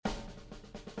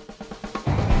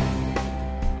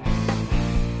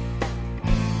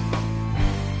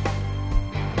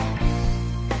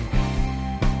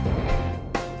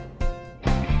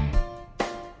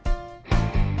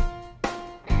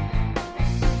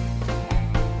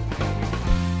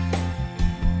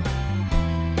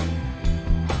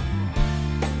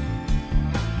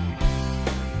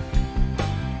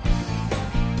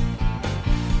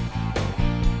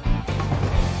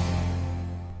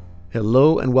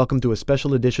Hello and welcome to a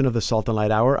special edition of the Salt and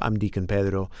Light Hour. I'm Deacon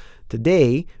Pedro.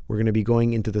 Today, we're going to be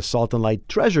going into the Salt and Light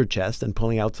treasure chest and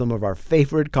pulling out some of our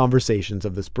favorite conversations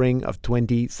of the spring of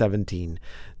 2017.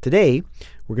 Today,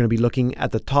 we're going to be looking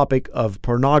at the topic of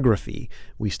pornography.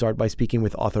 We start by speaking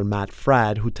with author Matt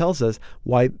Fradd, who tells us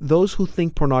why those who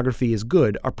think pornography is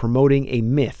good are promoting a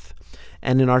myth.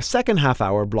 And in our second half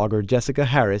hour, blogger Jessica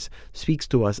Harris speaks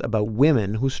to us about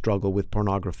women who struggle with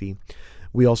pornography.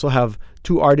 We also have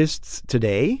two artists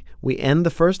today. We end the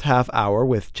first half hour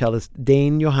with cellist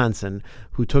Dane Johansen,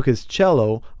 who took his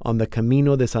cello on the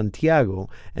Camino de Santiago,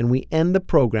 and we end the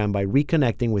program by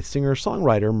reconnecting with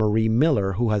singer-songwriter Marie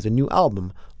Miller, who has a new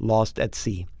album, Lost at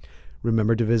Sea.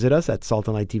 Remember to visit us at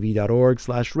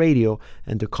saltandlighttv.org/radio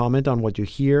and to comment on what you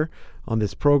hear on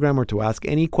this program or to ask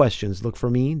any questions. Look for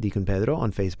me, Deacon Pedro,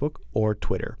 on Facebook or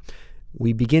Twitter.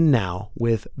 We begin now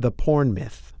with the porn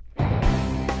myth.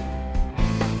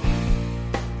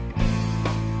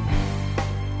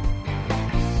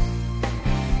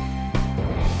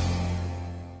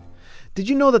 Did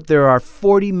you know that there are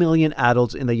 40 million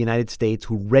adults in the United States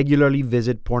who regularly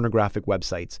visit pornographic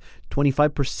websites?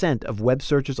 25% of web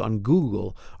searches on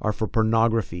Google are for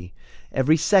pornography.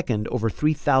 Every second, over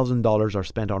 $3,000 are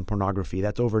spent on pornography.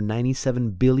 That's over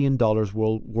 $97 billion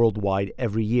worldwide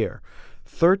every year.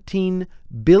 $13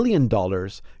 billion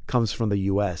comes from the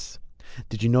U.S.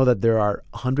 Did you know that there are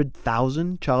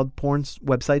 100,000 child porn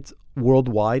websites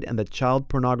worldwide and that child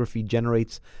pornography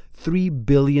generates $3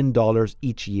 billion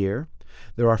each year?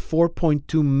 There are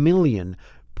 4.2 million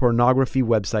pornography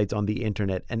websites on the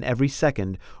internet, and every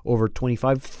second, over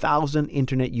 25,000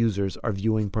 internet users are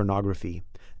viewing pornography.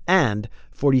 And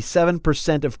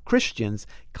 47% of Christians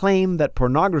claim that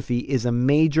pornography is a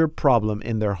major problem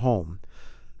in their home.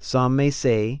 Some may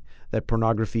say that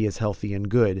pornography is healthy and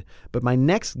good, but my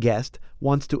next guest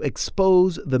wants to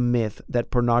expose the myth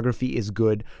that pornography is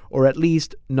good, or at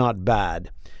least not bad.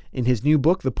 In his new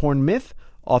book, The Porn Myth,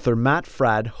 author Matt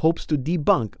Fradd hopes to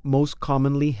debunk most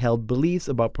commonly held beliefs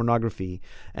about pornography,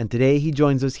 and today he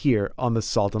joins us here on the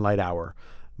Salt and Light Hour.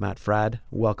 Matt Fradd,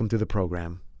 welcome to the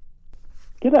program.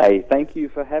 G'day, thank you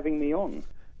for having me on.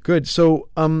 Good. So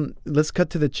let's cut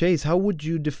to the chase. How would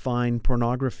you define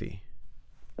pornography?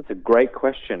 That's a great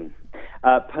question.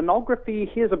 Pornography,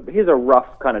 here's a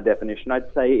rough kind of definition.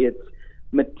 I'd say it's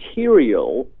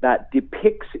material that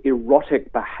depicts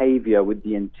erotic behavior with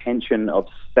the intention of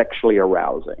sexually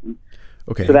arousing.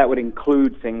 Okay. So that would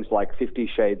include things like 50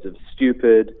 Shades of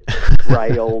Stupid,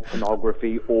 braille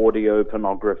pornography, audio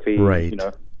pornography. Right.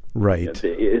 Right.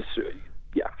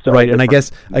 Yeah. So right, and I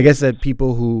guess that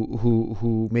people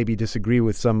who maybe disagree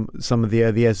with some of the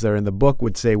ideas that are in the book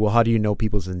would say, well, how do you know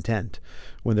people's intent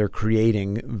when they're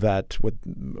creating that? What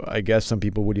I guess some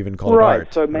people would even call it art.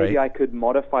 Right. So maybe I could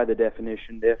modify the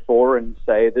definition, therefore, and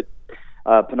say that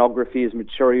pornography is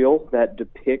material that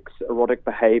depicts erotic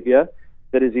behavior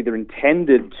that is either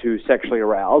intended to sexually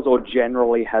arouse or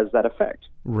generally has that effect.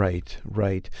 Right.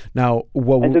 Now,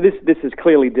 and so this is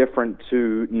clearly different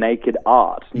to naked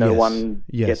art. No one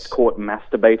gets caught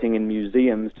masturbating in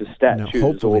museums to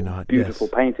statues or beautiful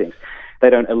paintings. They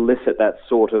don't elicit that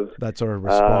sort of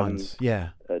response.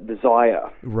 Desire.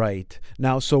 Right.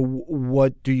 Now, so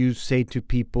what do you say to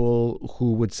people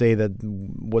who would say that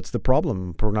what's the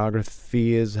problem?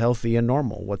 Pornography is healthy and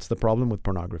normal. What's the problem with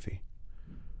pornography?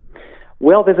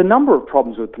 Well, there's a number of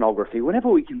problems with pornography. Whenever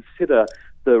we consider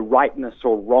the rightness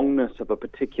or wrongness of a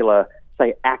particular,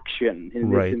 say, action,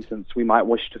 in this instance, we might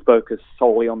wish to focus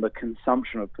solely on the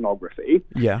consumption of pornography.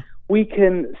 Yeah. We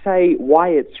can say why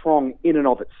it's wrong in and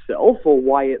of itself or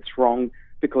why it's wrong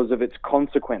because of its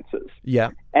consequences. Yeah.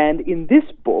 And in this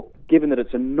book, given that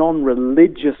it's a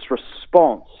non-religious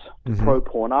response to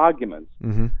pro-porn arguments,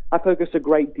 I focus a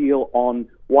great deal on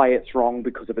why it's wrong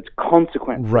because of its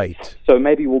consequences. Right. So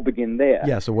maybe we'll begin there.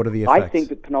 Yeah, so what are the effects? I think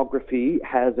that pornography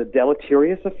has a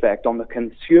deleterious effect on the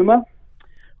consumer,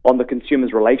 on the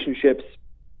consumer's relationships,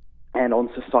 and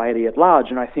on society at large.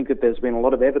 And I think that there's been a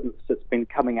lot of evidence that's been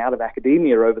coming out of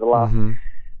academia over the last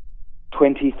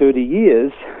 20, 30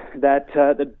 years that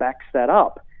backs that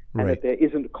up. And that there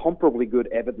isn't comparably good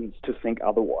evidence to think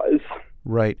otherwise.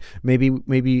 Right.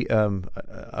 Maybe.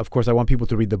 Of course, I want people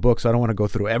to read the book, so I don't want to go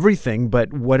through everything.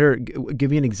 But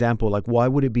give me an example. Like, why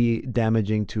would it be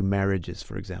damaging to marriages,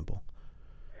 for example?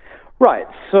 Right.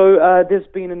 So there's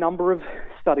been a number of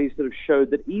studies that have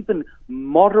showed that even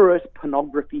moderate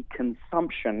pornography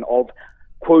consumption of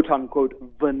quote-unquote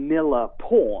vanilla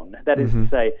porn, that is to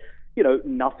say,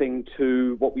 nothing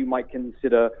to what we might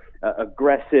consider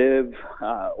aggressive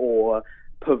or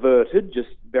perverted, just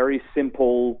very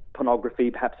simple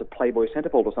pornography, perhaps a Playboy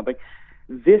centerfold or something,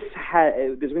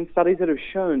 there's been studies that have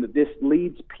shown that this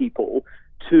leads people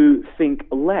to think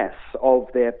less of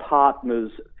their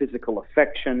partner's physical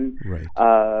affection,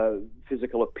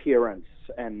 physical appearance,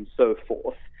 and so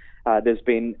forth. There's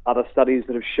been other studies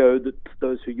that have showed that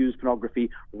those who use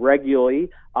pornography regularly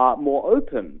are more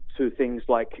open to things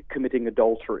like committing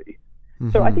adultery.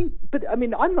 Mm-hmm. So I think,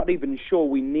 I'm not even sure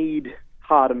we need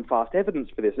hard and fast evidence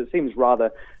for this. It seems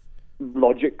rather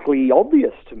logically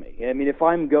obvious to me. I mean, if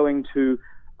I'm going to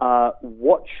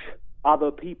watch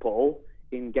other people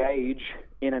engage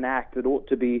in an act that ought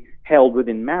to be held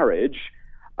within marriage,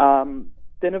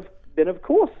 then of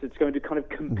course it's going to kind of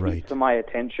compete for my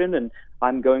attention, and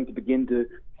I'm going to begin to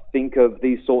think of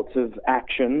these sorts of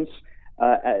actions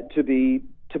to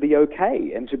be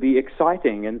okay and to be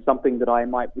exciting and something that I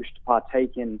might wish to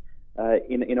partake in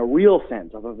a real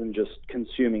sense, other than just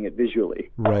consuming it visually.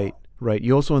 Right.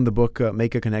 You also in the book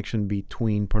make a connection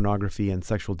between pornography and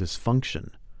sexual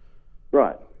dysfunction.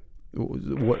 Right.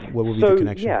 What would be the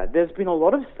connection? Yeah, there's been a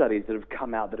lot of studies that have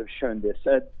come out that have shown this.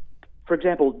 For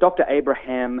example, Dr.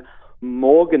 Abraham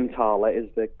Morgenthaler is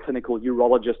the clinical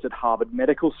urologist at Harvard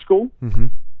Medical School. Mm-hmm.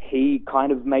 He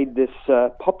kind of made this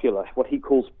popular, what he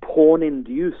calls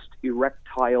porn-induced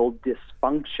erectile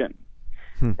dysfunction.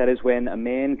 That is when a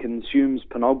man consumes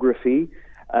pornography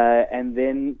and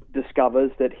then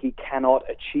discovers that he cannot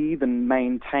achieve and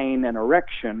maintain an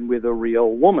erection with a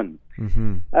real woman.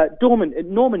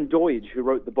 Mm-hmm. Norman Doidge, who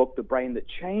wrote the book The Brain That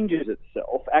Changes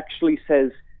Itself, actually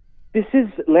says this is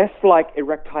less like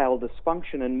erectile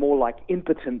dysfunction and more like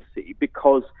impotency,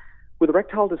 because with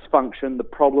erectile dysfunction, the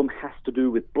problem has to do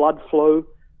with blood flow,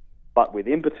 but with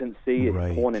impotency,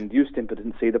 porn-induced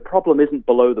impotency, the problem isn't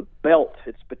below the belt,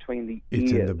 it's between the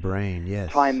ears. It's in the brain,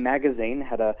 yes. Time magazine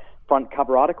had a front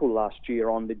cover article last year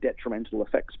on the detrimental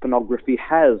effects pornography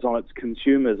has on its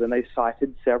consumers, and they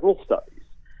cited several studies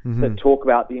that talk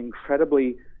about the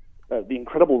incredible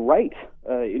rate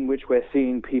in which we're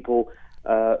seeing people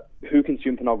who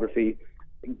consume pornography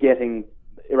getting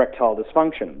erectile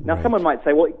dysfunction. Now, someone might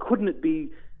say, well, couldn't it be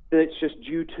that it's just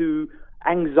due to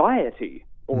anxiety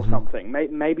or something?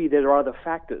 Maybe there are other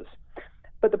factors.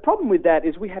 But the problem with that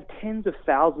is we have tens of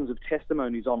thousands of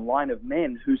testimonies online of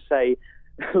men who say,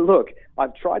 look,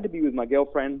 I've tried to be with my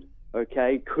girlfriend,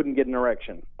 couldn't get an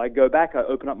erection. I go back, I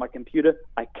open up my computer,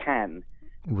 I can.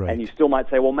 Right. And you still might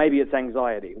say, well, maybe it's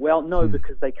anxiety. Well, no,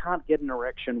 because they can't get an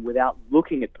erection without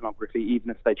looking at pornography,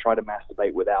 even if they try to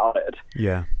masturbate without it.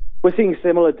 Yeah. We're seeing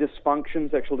similar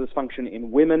dysfunction, sexual dysfunction in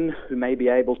women who may be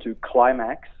able to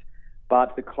climax,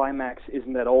 but the climax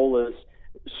isn't at all as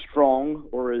strong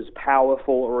or as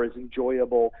powerful or as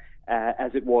enjoyable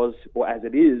as it was or as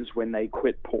it is when they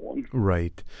quit porn.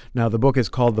 Right. Now, the book is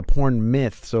called The Porn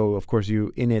Myth, so of course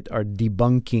you in it are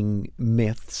debunking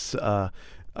myths.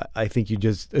 I think you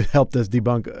just helped us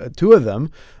debunk two of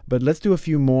them, but let's do a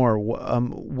few more.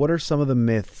 What are some of the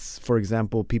myths, for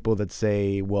example, people that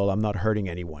say, well, I'm not hurting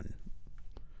anyone?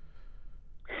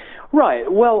 Right.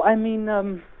 Well, I mean,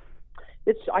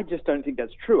 I just don't think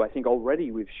that's true. I think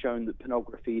already we've shown that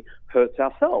pornography hurts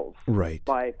ourselves. Right.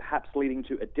 By perhaps leading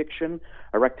to addiction,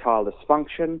 erectile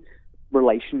dysfunction,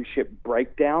 relationship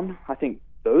breakdown. I think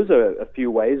those are a few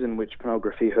ways in which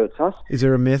pornography hurts us. Is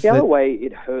there a myth? The other way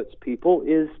it hurts people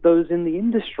is those in the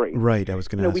industry. Right, I was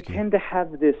going to ask you. We tend to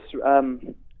have this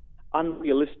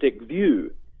unrealistic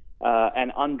view,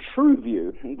 an untrue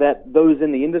view, that those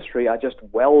in the industry are just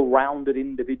well-rounded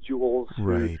individuals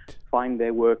who find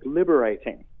their work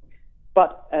liberating.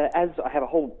 But as I have a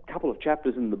whole couple of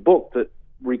chapters in the book that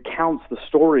recounts the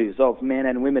stories of men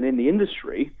and women in the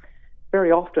industry,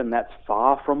 very often that's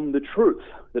far from the truth.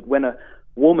 That when a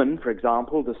woman, for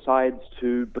example, decides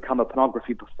to become a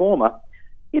pornography performer,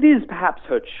 it is perhaps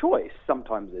her choice.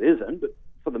 Sometimes it isn't, but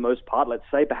for the most part, let's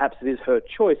say, perhaps it is her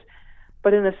choice.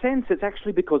 But in a sense, it's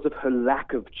actually because of her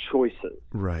lack of choices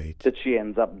that she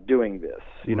ends up doing this.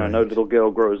 No little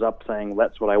girl grows up saying,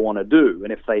 that's what I want to do.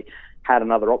 And if they had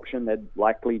another option, they'd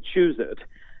likely choose it.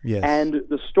 Yes. And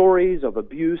the stories of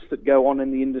abuse that go on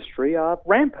in the industry are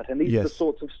rampant. And these are the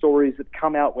sorts of stories that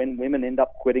come out when women end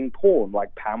up quitting porn,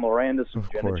 like Pamela Anderson,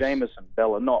 Jenna Jameson,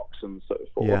 Bella Knox, and so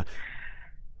forth. Yeah.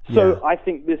 So I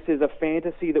think this is a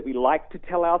fantasy that we like to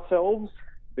tell ourselves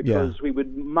because we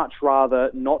would much rather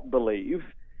not believe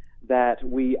that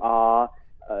we are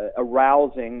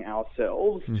arousing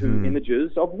ourselves to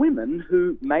images of women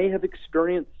who may have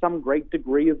experienced some great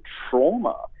degree of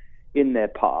trauma in their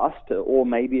past, or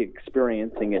maybe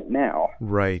experiencing it now.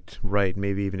 Right.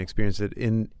 Maybe even experience it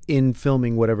in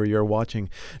filming whatever you're watching.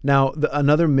 Now,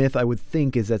 another myth I would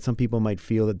think is that some people might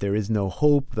feel that there is no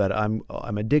hope, that I'm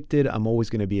addicted, I'm always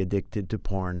going to be addicted to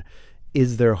porn.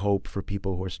 Is there hope for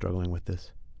people who are struggling with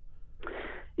this?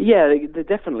 Yeah, there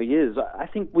definitely is. I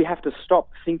think we have to stop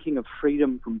thinking of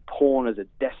freedom from porn as a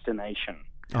destination,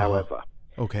 however,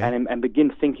 Okay. and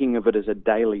begin thinking of it as a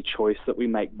daily choice that we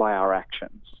make by our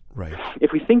actions. Right.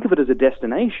 If we think of it as a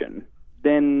destination,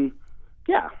 then,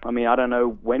 yeah, I mean, I don't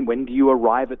know, when do you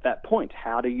arrive at that point?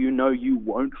 How do you know you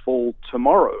won't fall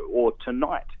tomorrow or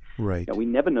tonight? Right. We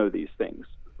never know these things.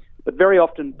 But very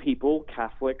often people,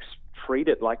 Catholics, treat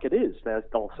it like it is.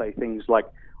 They'll say things like,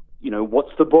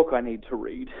 what's the book I need to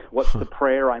read? What's the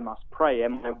prayer I must pray?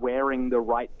 Am I wearing the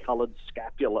right colored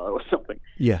scapula or something?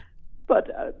 Yeah. But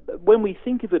when we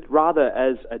think of it rather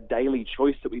as a daily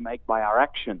choice that we make by our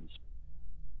actions,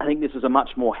 I think this is a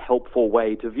much more helpful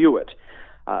way to view it.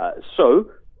 So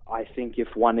I think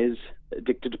if one is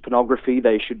addicted to pornography,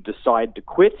 they should decide to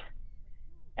quit.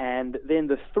 And then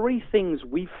the three things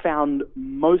we found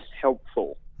most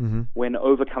helpful when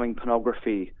overcoming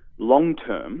pornography long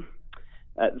term,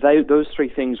 those three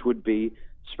things would be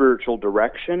spiritual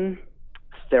direction,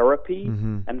 therapy,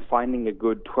 and finding a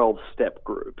good 12-step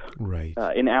group. Right.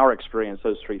 In our experience,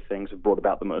 those three things have brought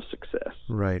about the most success.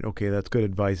 Right. Okay, that's good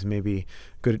advice. Maybe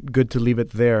good to leave it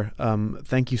there.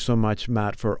 Thank you so much,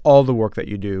 Matt, for all the work that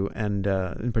you do, and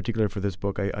in particular for this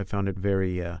book. I found it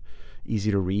very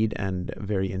easy to read and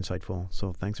very insightful.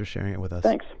 So thanks for sharing it with us.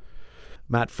 Thanks.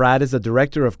 Matt Fradd is the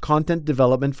Director of Content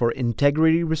Development for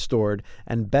Integrity Restored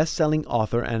and best-selling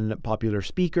author and popular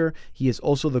speaker. He is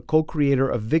also the co-creator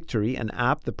of Victory, an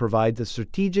app that provides a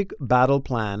strategic battle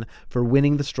plan for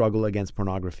winning the struggle against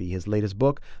pornography. His latest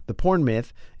book, The Porn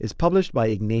Myth, is published by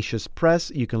Ignatius Press.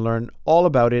 You can learn all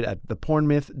about it at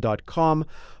thepornmyth.com.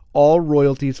 All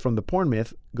royalties from The Porn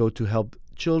Myth go to help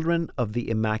Children of the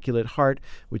Immaculate Heart,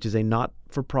 which is a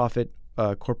not-for-profit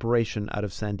corporation out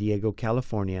of San Diego,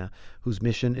 California, whose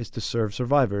mission is to serve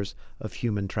survivors of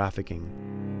human trafficking.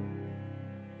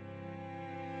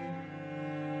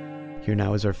 Here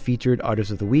now is our featured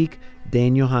artist of the week,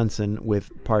 Dane Johansen,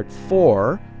 with Part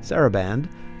 4, Saraband,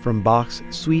 from Bach's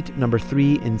Suite No.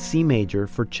 3 in C major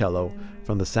for cello,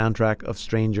 from the soundtrack of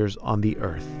Strangers on the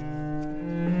Earth.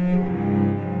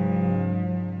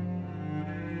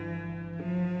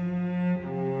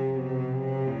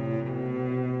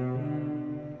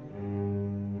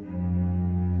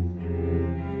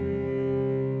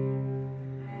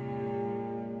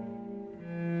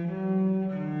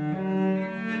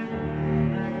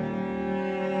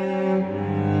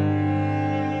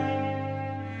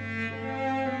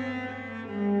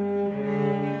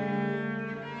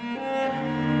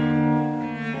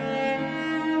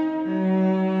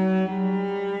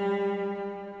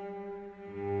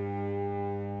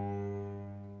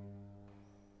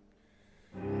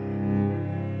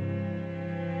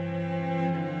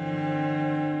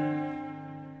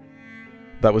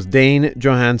 That was Dane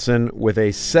Johansen with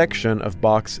a section of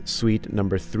Bach's Suite No.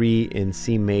 3 in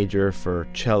C major for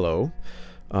cello.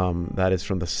 That is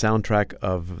from the soundtrack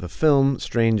of the film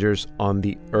Strangers on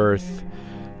the Earth.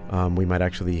 We might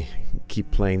actually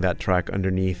keep playing that track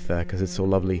underneath because it's so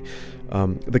lovely.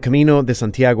 The Camino de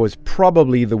Santiago is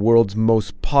probably the world's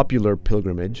most popular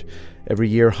pilgrimage. Every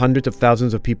year, hundreds of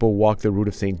thousands of people walk the route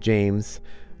of St. James.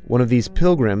 One of these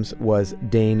pilgrims was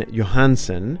Dane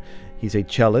Johansen. He's a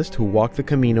cellist who walked the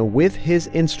Camino with his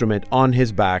instrument on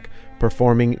his back,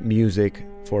 performing music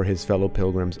for his fellow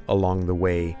pilgrims along the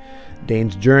way.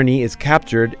 Dane's journey is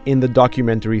captured in the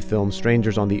documentary film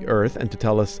Strangers on the Earth, and to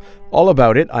tell us all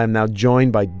about it, I am now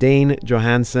joined by Dane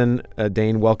Johansen.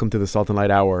 Dane, welcome to the Salt and Light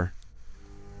Hour.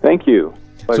 Thank you.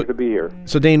 Pleasure to be here.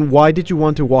 So Dane, why did you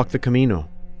want to walk the Camino?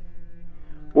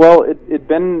 Well, it'd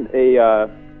been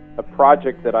a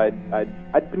project that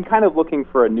I'd been kind of looking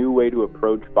for a new way to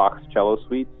approach Bach's cello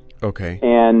suites. Okay.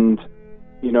 And,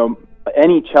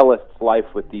 any cellist's life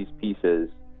with these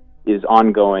pieces is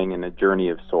ongoing and a journey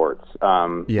of sorts.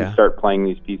 We start playing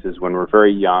these pieces when we're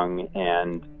very young,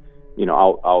 and,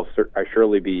 I'll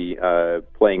surely be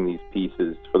playing these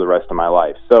pieces for the rest of my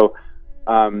life. So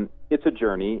it's a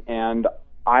journey, and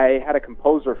I had a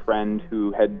composer friend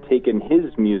who had taken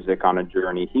his music on a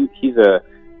journey. He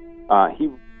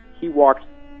walked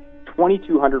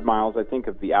 2,200 miles, I think,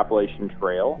 of the Appalachian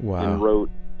Trail. Wow. And wrote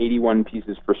 81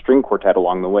 pieces for string quartet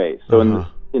along the way. So in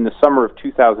the summer of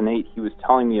 2008, he was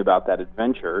telling me about that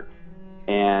adventure,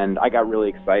 and I got really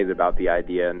excited about the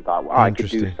idea and thought, wow, I could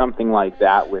do something like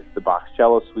that with the Bach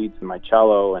cello suites and my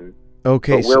cello, and but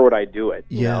where would I do it?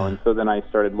 You know? And so then I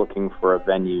started looking for a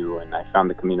venue, and I found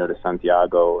the Camino de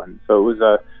Santiago, and so it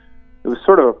was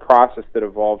sort of a process that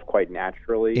evolved quite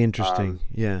naturally. Interesting,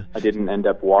 I didn't end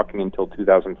up walking until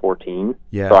 2014.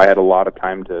 Yeah. So I had a lot of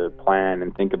time to plan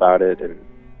and think about it, and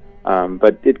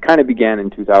But it kind of began in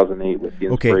 2008 with the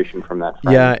inspiration from that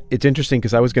friend. Yeah, it's interesting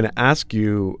because I was going to ask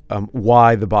you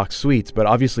why the Bach suites, but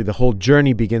obviously the whole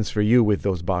journey begins for you with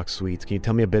those Bach suites. Can you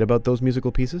tell me a bit about those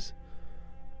musical pieces?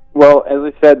 Well, as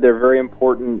I said, they're very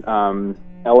important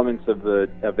elements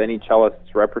of any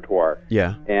cellist's repertoire.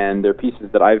 Yeah, and they're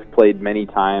pieces that I've played many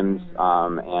times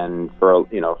and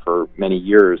for many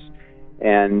years.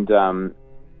 And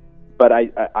but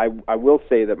I will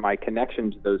say that my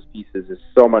connection to those pieces is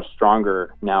so much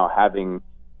stronger now, having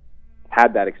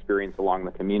had that experience along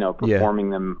the Camino, performing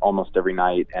them almost every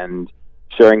night and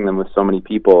sharing them with so many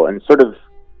people. And sort of,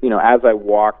 as I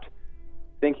walked,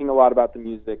 thinking a lot about the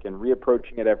music and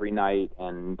reapproaching it every night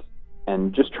and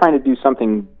just trying to do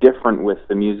something different with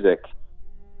the music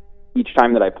each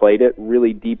time that I played it,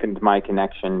 really deepened my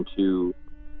connection to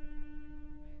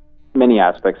many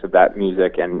aspects of that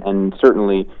music and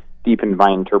certainly deepened my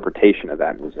interpretation of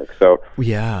that music. So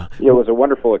yeah, it was a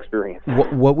wonderful experience.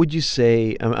 What would you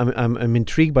say? I'm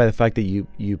intrigued by the fact that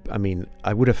you I mean,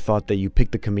 I would have thought that you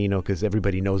picked the Camino because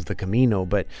everybody knows the Camino,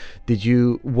 but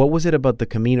what was it about the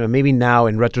Camino? And maybe now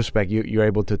in retrospect you're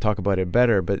able to talk about it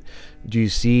better, but do you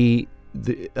see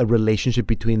a relationship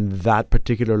between that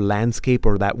particular landscape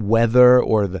or that weather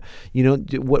or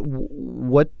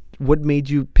what made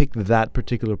you pick that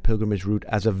particular pilgrimage route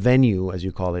as a venue, as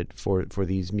you call it, for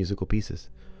these musical pieces?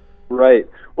 Right.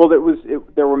 Well,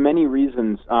 there were many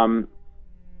reasons,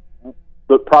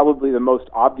 but probably the most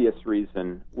obvious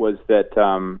reason was that,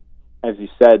 as you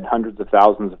said, hundreds of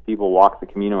thousands of people walk the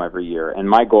Camino every year, and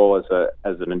my goal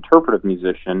as an interpretive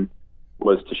musician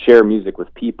was to share music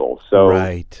with people. So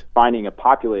finding a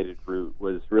populated route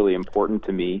was really important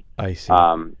to me. I see.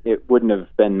 It wouldn't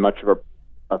have been much of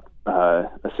a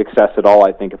success at all,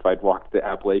 I think, if I'd walked the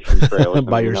Appalachian Trail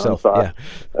by yourself. Half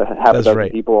a dozen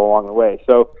people along the way.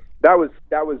 So that was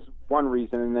one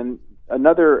reason, and then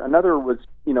another was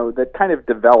that kind of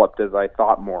developed as I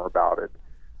thought more about it.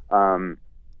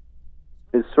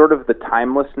 Is sort of the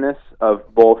timelessness of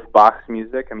both Bach's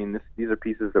music. I mean, these are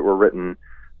pieces that were written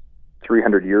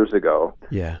 300 years ago.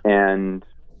 Yeah, and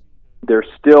they're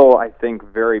still, I think,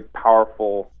 very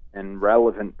powerful and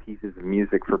relevant pieces of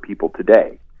music for people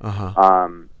today.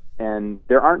 And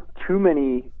there aren't too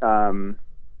many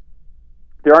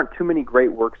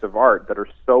great works of art that are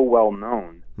so well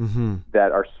known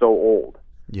that are so old.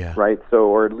 Yeah. Right. So,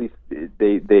 or at least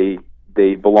they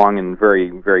belong in very,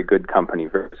 very good company,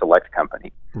 very select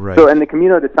company. Right. So, and the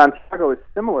Camino de Santiago is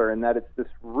similar in that it's this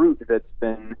route that's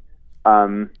been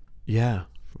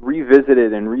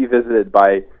revisited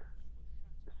by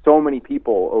so many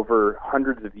people over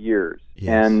hundreds of years.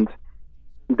 Yes. And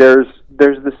there's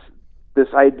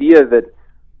this idea that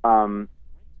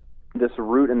this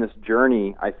route and this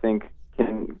journey, I think,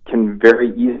 can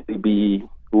very easily be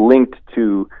linked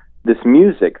to this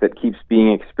music that keeps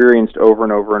being experienced over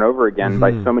and over and over again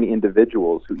by so many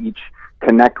individuals who each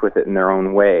connect with it in their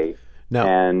own way. Now,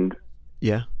 and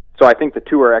so I think the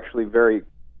two are actually very,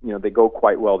 they go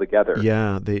quite well together.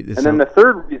 Yeah. Then the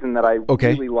third reason that I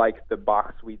really liked the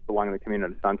Bach suites along the Camino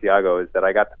de Santiago is that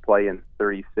I got to play in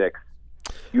 36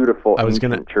 beautiful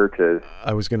ancient churches.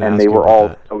 I was going to ask you about that. And they were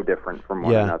all so different from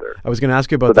one another. I was going to ask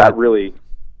you about that. So that really...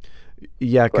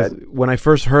 Yeah, because when I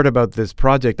first heard about this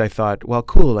project, I thought, well,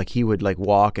 cool, like he would like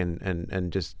walk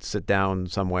and just sit down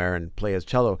somewhere and play his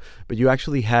cello. But you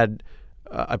actually had,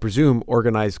 I presume,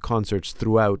 organized concerts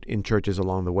throughout in churches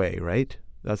along the way, right?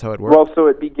 That's how it worked? Well, so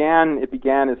it began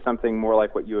as something more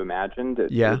like what you imagined.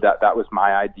 That was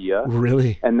my idea.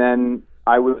 Really? And then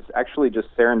I was actually just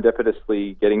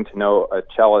serendipitously getting to know a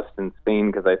cellist in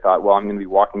Spain because I thought, well, I'm going to be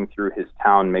walking through his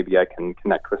town. Maybe I can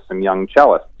connect with some young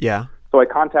cellists. Yeah. So I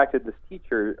contacted this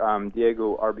teacher,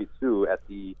 Diego Arbizu, at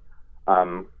the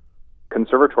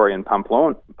conservatory in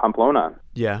Pamplona.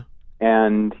 Yeah.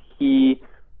 And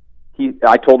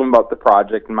I told him about the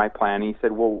project and my plan. He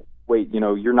said, well, wait,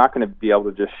 you're not going to be able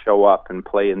to just show up and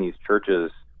play in these churches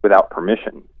without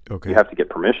permission. Okay. You have to get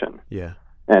permission. Yeah.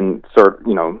 And sort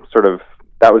of,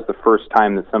 that was the first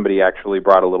time that somebody actually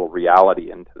brought a little reality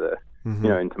into the,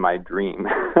 into my dream.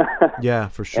 Yeah,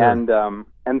 for sure.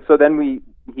 And so then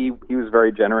he was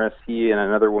very generous. He and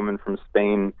another woman from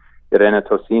Spain, Irene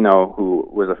Tocino, who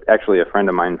was actually a friend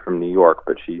of mine from New York,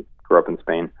 but she grew up in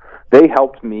Spain. They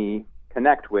helped me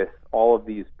connect with all of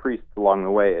these priests along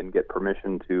the way and get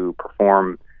permission to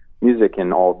perform music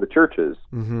in all of the churches.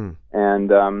 Mm-hmm. And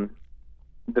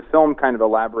the film kind of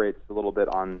elaborates a little bit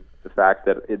on the fact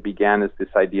that it began as this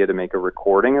idea to make a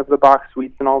recording of the Bach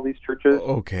suites in all these churches.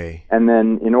 Okay. And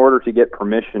then in order to get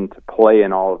permission to play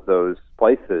in all of those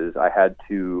places, I had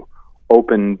to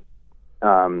open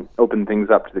things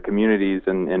up to the communities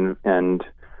and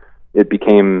it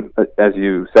became, as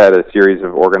you said, a series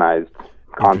of organized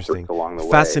concerts along the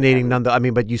way. Fascinating,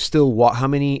 but you still walk. How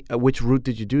many? Which route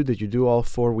did you do? Did you do all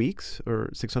 4 weeks or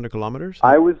 600 kilometers?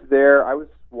 I was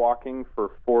walking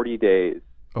for 40 days.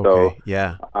 Okay. So,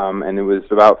 yeah. And it was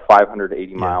about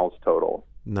 580 miles total.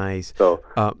 Nice. So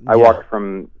I walked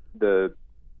from the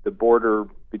border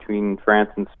between France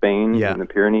and Spain in the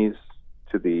Pyrenees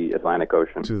to the Atlantic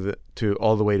Ocean. To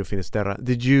all the way to Finisterre.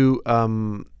 Did you?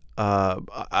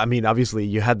 Obviously,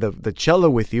 you had the cello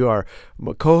with you. Our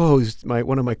co-host,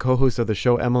 one of my co-hosts of the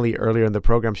show, Emily, earlier in the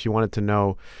program, she wanted to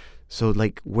know. So,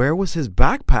 where was his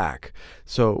backpack?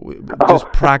 So, just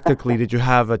practically, did you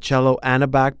have a cello and a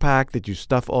backpack? Did you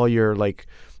stuff all your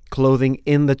clothing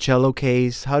in the cello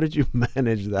case? How did you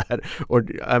manage that?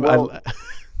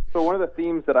 So one of the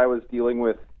themes that I was dealing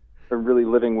with, or really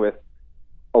living with,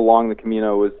 along the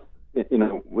Camino was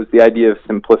the idea of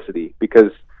simplicity,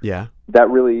 because that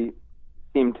really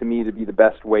seemed to me to be the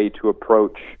best way to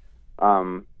approach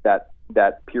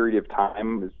that period of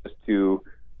time, is just to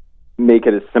make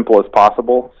it as simple as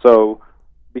possible. So,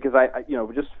 because I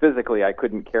just physically I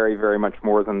couldn't carry very much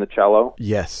more than the cello.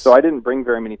 Yes. So I didn't bring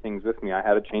very many things with me. I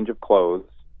had a change of clothes,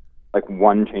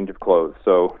 one change of clothes.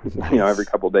 So, nice. Every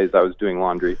couple of days I was doing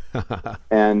laundry.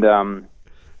 And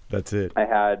that's it. I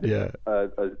had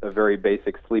a very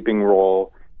basic sleeping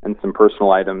roll and some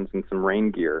personal items and some rain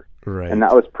gear. Right. And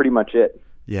that was pretty much it.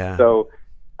 Yeah. So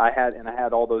I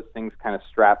had all those things kind of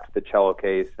strapped to the cello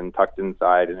case and tucked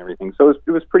inside and everything. So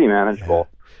it was pretty manageable.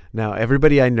 Yeah. Now,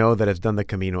 everybody I know that has done the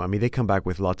Camino, they come back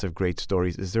with lots of great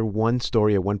stories. Is there one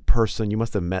story or one person? You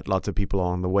must have met lots of people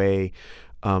along the way.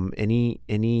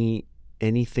 Anything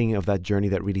of that journey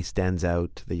that really stands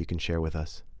out that you can share with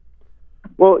us?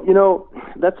 Well,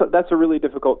 that's a really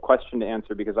difficult question to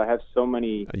answer, because I have so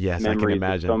many memories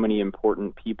of so many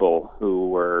important people who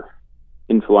were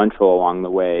influential along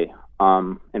the way,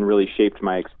 and really shaped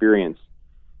my experience.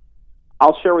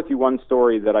 I'll share with you one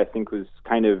story that I think was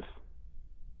kind of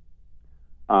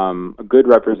a good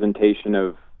representation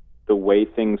of the way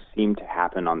things seem to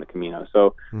happen on the Camino.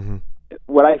 So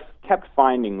what I kept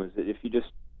finding was that if you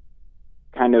just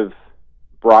kind of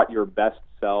brought your best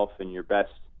self and your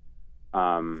best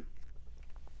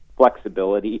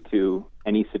flexibility to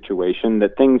any situation,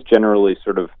 that things generally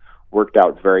sort of worked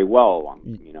out very well along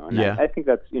the Camino. And I think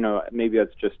that's, maybe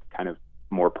that's just kind of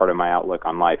more part of my outlook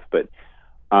on life. But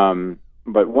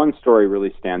one story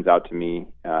really stands out to me,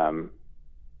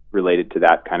 related to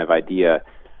that kind of idea.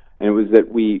 And it was that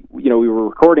we were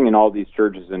recording in all these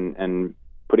churches and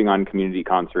putting on community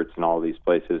concerts in all these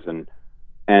places.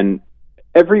 And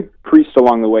every priest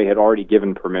along the way had already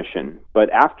given permission. But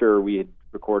after we had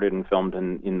recorded and filmed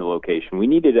in the location, we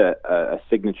needed a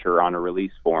signature on a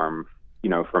release form,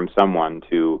 from someone,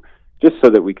 to just so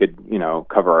that we could,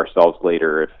 cover ourselves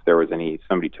later if there was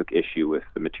somebody took issue with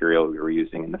the material we were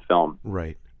using in the film.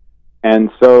 Right. And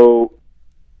so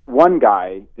one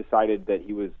guy decided that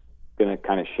he was going to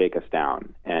kind of shake us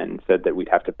down and said that we'd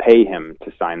have to pay him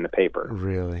to sign the paper.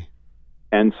 Really?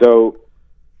 And so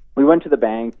we went to the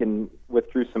bank and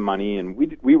withdrew some money, and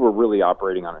we were really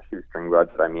operating on a shoestring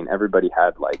budget. Everybody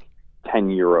had 10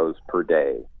 euros per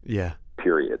day. Yeah.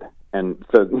 Period. And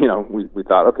so, we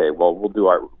thought, okay, well, we'll do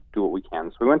what we can.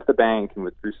 So we went to the bank and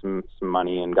withdrew some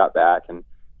money and got back, and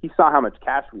he saw how much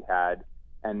cash we had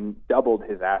and doubled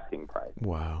his asking price.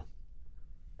 Wow.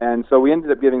 And so we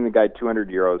ended up giving the guy 200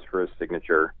 euros for his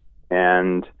signature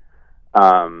and,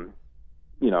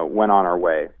 went on our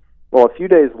way. Well, a few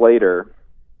days later,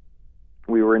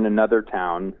 we were in another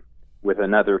town with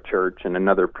another church and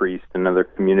another priest, another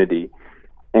community,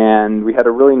 and we had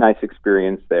a really nice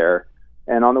experience there.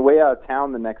 And on the way out of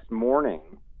town the next morning,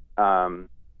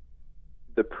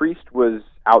 the priest was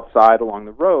outside along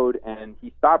the road, and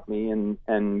he stopped me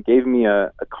and gave me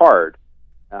a card,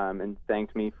 and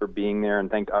thanked me for being there and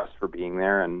thanked us for being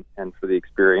there and for the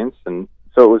experience. And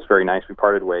so it was very nice. We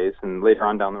parted ways, and later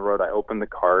on down the road, I opened the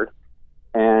card,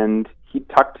 and he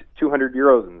tucked 200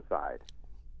 euros inside.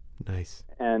 Nice.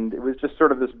 And it was just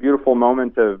sort of this beautiful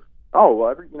moment of,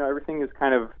 everything is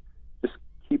kind of just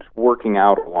keeps working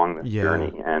out along this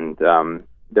journey. And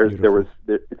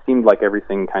it seemed like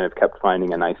everything kind of kept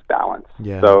finding a nice balance.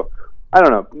 Yeah. So I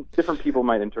don't know, different people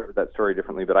might interpret that story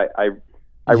differently, but I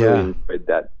really enjoyed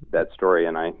that story,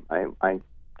 and I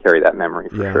carry that memory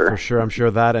for sure. For sure. I'm sure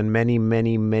that and many,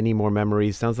 many, many more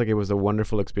memories. Sounds like it was a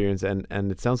wonderful experience, and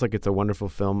it sounds like it's a wonderful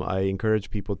film. I encourage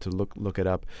people to look it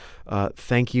up.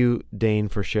 Thank you, Dane,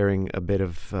 for sharing a bit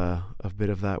of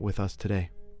that with us today.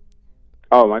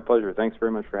 Oh, my pleasure. Thanks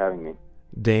very much for having me.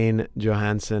 Dane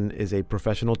Johansen is a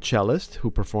professional cellist who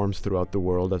performs throughout the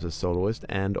world as a soloist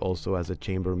and also as a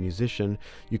chamber musician.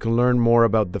 You can learn more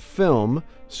about the film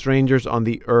Strangers on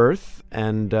the Earth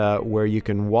and where you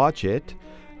can watch it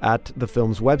at the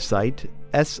film's website,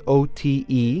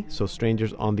 SOTE, so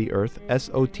Strangers on the Earth,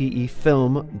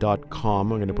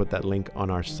 SOTEfilm.com. I'm going to put that link on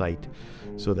our site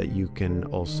so that you can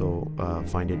also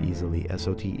find it easily,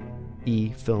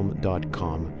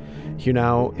 SOTEfilm.com. Here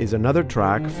now is another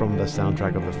track from the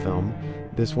soundtrack of the film.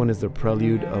 This one is the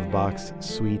prelude of Bach's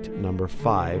Suite Number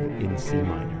 5 in C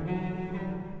minor.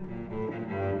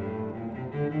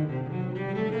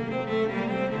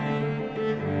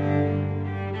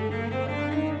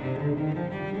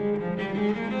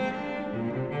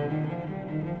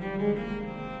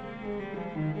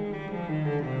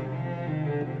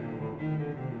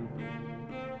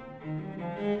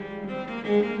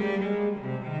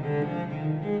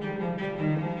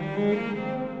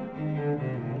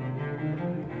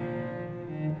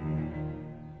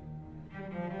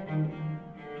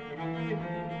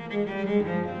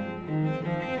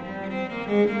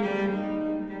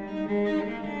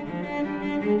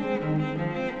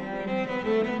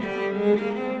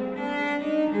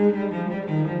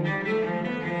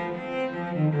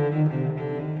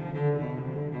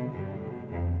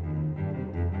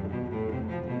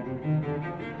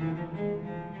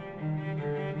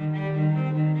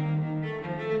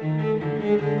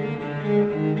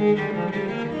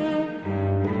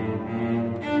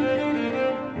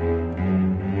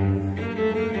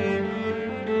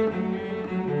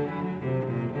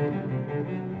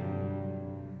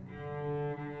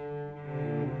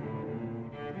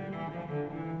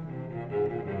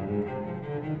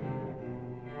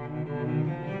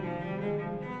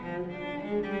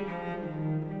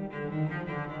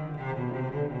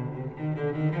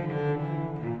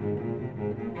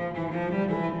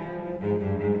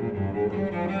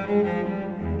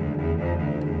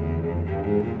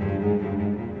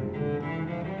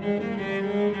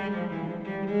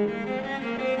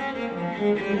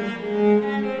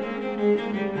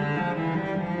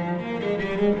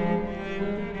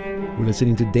 We're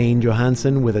listening to Dane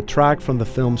Johansen with a track from the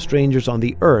film Strangers on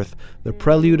the Earth, the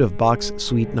prelude of Bach's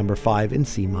Suite Number 5 in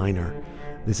C minor.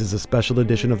 This is a special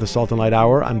edition of the Salt and Light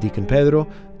Hour. I'm Deacon Pedro.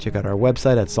 Check out our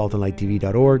website at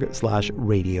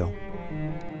saltandlighttv.org/radio.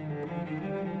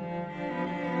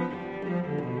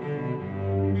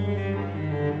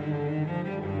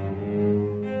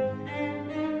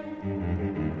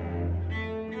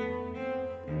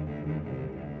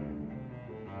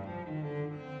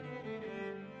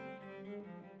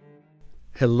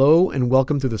 Hello and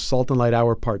welcome to the Salt and Light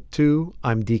Hour Part 2.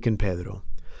 I'm Deacon Pedro.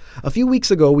 A few weeks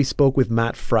ago, we spoke with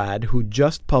Matt Fradd, who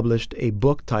just published a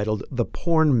book titled The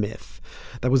Porn Myth.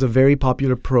 That was a very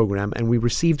popular program, and we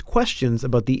received questions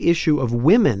about the issue of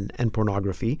women and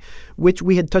pornography, which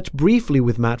we had touched briefly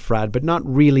with Matt Fradd, but not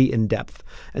really in depth.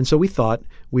 And so we thought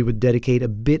we would dedicate a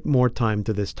bit more time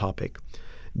to this topic.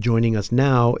 Joining us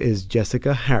now is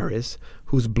Jessica Harris,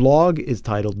 whose blog is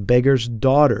titled Beggar's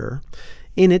Daughter.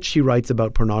 In it, she writes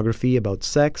about pornography, about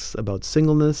sex, about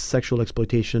singleness, sexual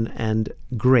exploitation, and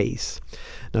grace.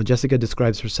 Now, Jessica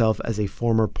describes herself as a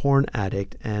former porn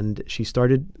addict, and she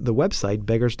started the website,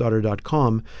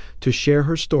 beggarsdaughter.com, to share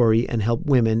her story and help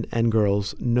women and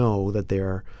girls know that they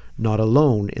are not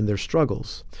alone in their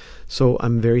struggles. So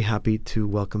I'm very happy to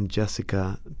welcome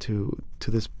Jessica to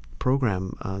this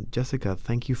program. Jessica,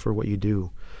 thank you for what you do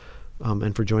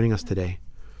and for joining us today.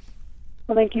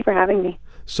 Well, thank you for having me.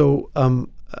 So, a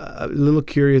little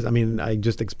curious. I mean, I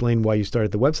just explained why you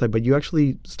started the website, but you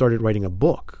actually started writing a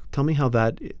book. Tell me how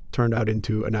that turned out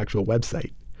into an actual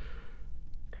website.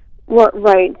 Well,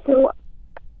 right. So,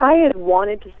 I had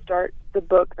wanted to start the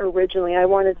book originally. I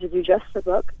wanted to do just the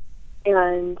book.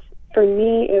 And for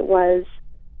me, it was,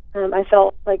 I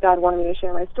felt like God wanted me to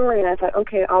share my story. And I thought,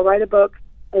 okay, I'll write a book.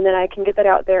 And then I can get that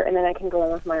out there, and then I can go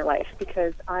on with my life,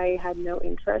 because I had no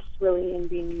interest really in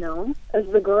being known as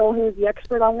the girl who's the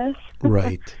expert on this.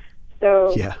 Right.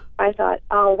 So yeah. I thought,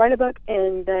 I'll write a book,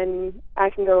 and then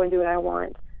I can go and do what I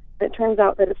want. It turns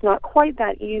out that it's not quite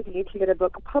that easy to get a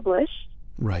book published.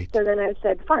 Right. So then I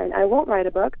said, fine, I won't write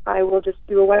a book. I will just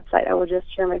do a website. I will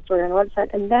just share my story on a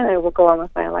website, and then I will go on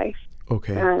with my life.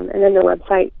 Okay. And then the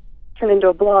website turned into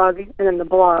a blog, and then the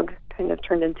blog kind of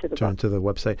turned into the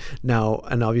website. Now,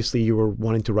 and obviously you were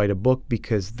wanting to write a book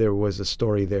because there was a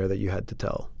story there that you had to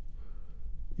tell.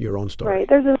 Your own story. Right.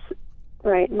 There's this,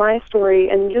 right, my story,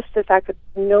 and just the fact that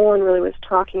no one really was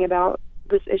talking about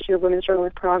this issue of women struggling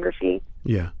with pornography.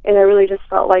 Yeah. And I really just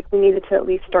felt like we needed to at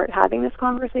least start having this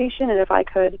conversation, and if I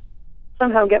could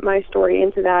somehow get my story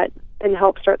into that and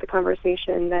help start the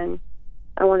conversation, then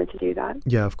I wanted to do that.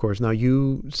 Yeah, of course. Now,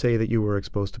 you say that you were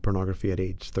exposed to pornography at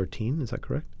age 13. Is that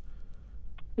correct?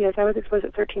 Yes, I was exposed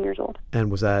at 13 years old.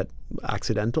 And was that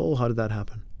accidental? How did that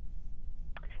happen?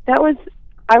 I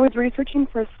was researching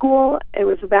for school. It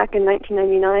was back in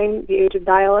 1999, the age of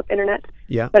dial-up internet.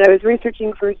 Yeah. But I was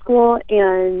researching for school,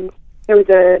 and there was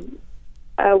a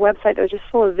website that was just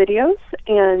full of videos,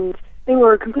 and they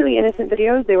were completely innocent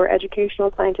videos. They were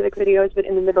educational, scientific videos, but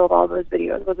in the middle of all those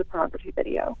videos was a pornography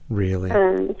video. Really?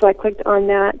 And so I clicked on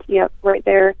that, right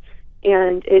there,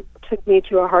 and it took me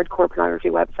to a hardcore pornography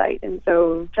website. And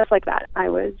so just like that, I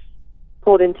was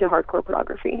pulled into hardcore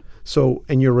pornography. So,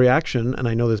 and your reaction, and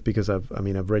I know this because I've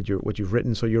read what you've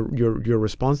written. So your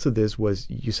response to this was,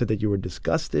 you said that you were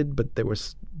disgusted, but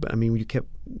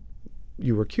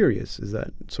you were curious. Is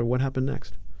that so? What happened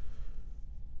next?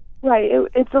 Right.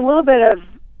 It's a little bit of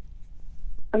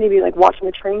maybe like watching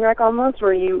a train wreck almost,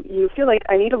 where you feel like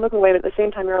I need to look away, but at the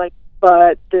same time you're like,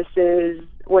 but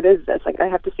what is this? Like, I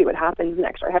have to see what happens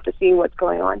next, or I have to see what's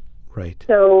going on. Right.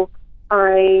 So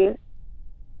I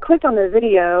clicked on the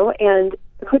video and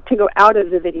clicked to go out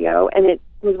of the video, and it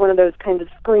was one of those kinds of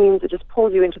screens that just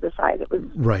pulls you into the site. It was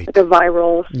right. like a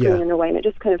viral screen in a way, and it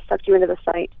just kind of sucked you into the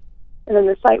site. And then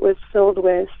the site was filled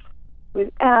with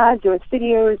ads and with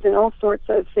videos and all sorts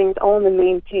of things, all on the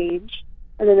main page.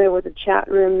 And then there was a chat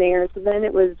room there. So then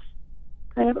it was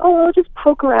kind of, I'll just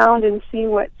poke around and see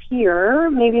what's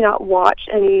here. Maybe not watch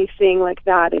anything like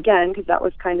that again, because that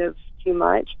was kind of too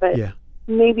much. But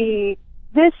maybe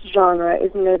this genre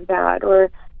isn't as bad.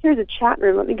 Or here's a chat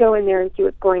room. Let me go in there and see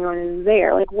what's going on in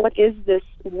there. Like, what is this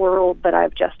world that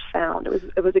I've just found?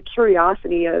 It was a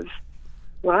curiosity of,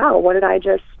 wow, what did I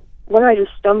just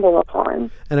stumble upon?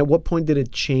 And at what point did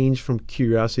it change from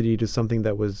curiosity to something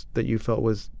that you felt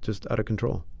was just out of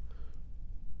control?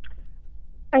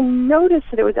 I noticed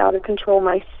that it was out of control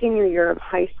my senior year of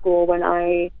high school, when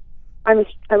I was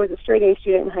a straight A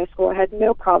student in high school. I had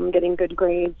no problem getting good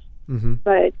grades. Mm-hmm.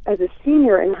 But as a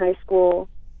senior in high school,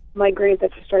 my grades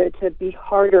actually started to be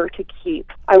harder to keep.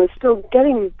 I was still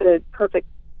getting the perfect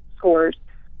scores,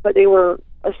 but they were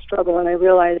a struggle, and I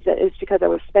realized that it's because I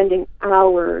was spending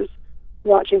hours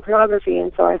watching pornography,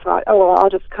 and so I thought, I'll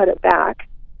just cut it back.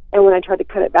 And when I tried to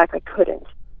cut it back, I couldn't.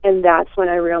 And that's when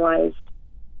I realized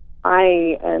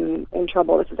I am in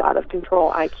trouble. This is out of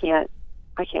control. I can't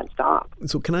stop.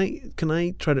 So can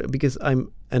I try to, because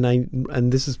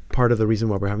and this is part of the reason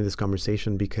why we're having this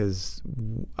conversation, because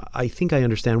I think I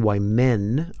understand why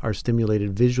men are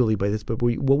stimulated visually by this, but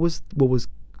what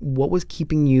was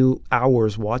keeping you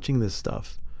hours watching this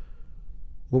stuff?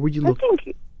 What were you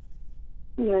looking?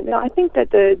 I think that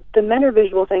the men are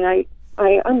visual thing,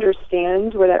 I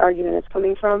understand where that argument is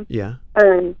coming from. Yeah.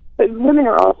 But women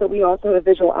we also have a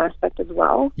visual aspect as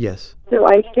well. Yes. So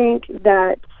I think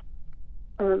that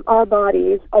our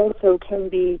bodies also can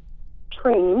be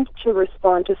trained to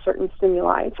respond to certain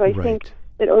stimuli. So I think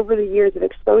that over the years of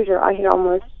exposure, I had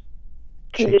almost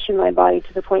conditioned my body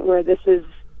to the point where this is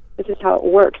how it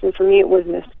works. And for me, it was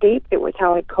an escape. It was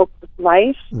how I coped with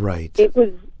life. Right. It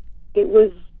was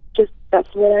just, that's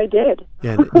what I did.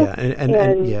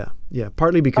 Yeah.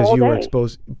 Partly because you were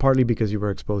exposed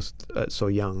so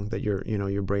young that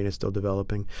your brain is still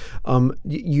developing.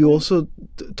 You also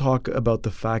talk about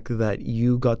the fact that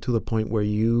you got to the point where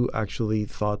you actually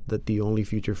thought that the only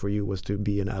future for you was to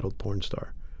be an adult porn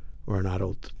star or an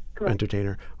adult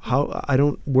entertainer.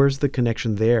 Where's the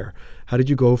connection there? How did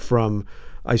you go from,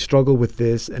 I struggle with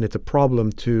this and it's a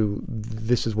problem, to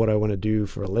this is what I want to do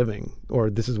for a living, or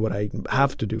this is what I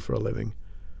have to do for a living?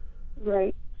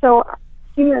 Right. So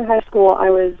senior in high school, I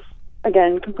was,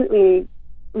 again, completely,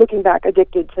 looking back,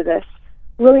 addicted to this,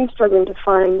 really struggling to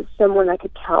find someone I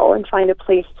could tell and find a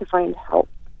place to find help.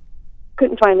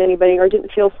 Couldn't find anybody, or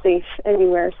didn't feel safe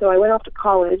anywhere. So I went off to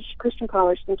college, Christian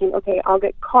college, thinking, okay, I'll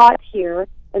get caught here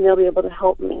and they'll be able to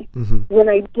help me. Mm-hmm. When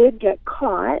I did get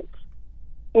caught,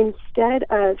 instead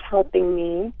of helping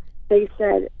me, they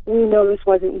said, we know this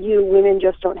wasn't you. Women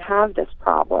just don't have this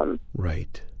problem.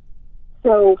 Right.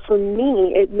 So for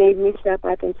me, it made me step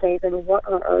back and say, then what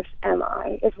on earth am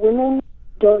I? If women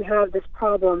don't have this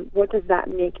problem, what does that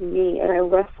make me? And I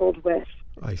wrestled with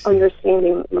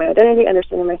understanding my identity,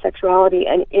 understanding my sexuality,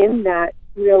 and in that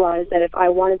realized that if I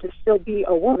wanted to still be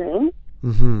a woman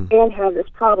and have this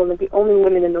problem, that the only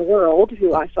women in the world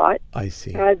who I thought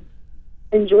had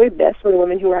enjoyed this were the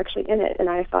women who were actually in it. And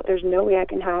I thought, there's no way I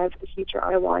can have the future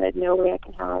I wanted, no way I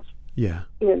can have, the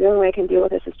only way I can deal with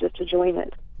this is just to join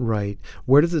it. Right.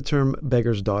 Where does the term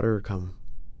beggar's daughter come?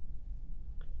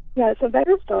 Yeah, so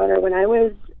beggar's daughter, when I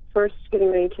was first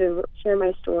getting ready to share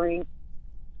my story,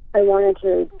 I wanted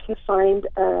to find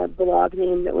a blog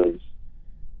name that was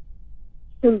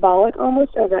symbolic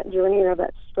almost of that journey or of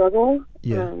that struggle.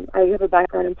 Yeah. I have a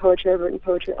background in poetry. I've written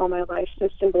poetry all my life, so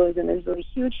symbolism is really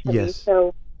huge for me. Yes.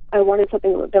 So I wanted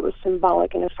something that was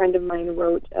symbolic, and a friend of mine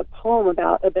wrote a poem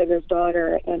about a beggar's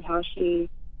daughter and how she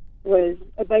was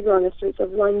a beggar on the streets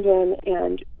of London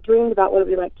and dreamed about what it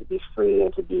would be like to be free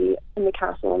and to be in the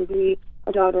castle and be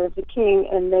a daughter of the king.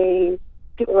 And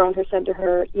people around her said to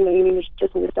her, you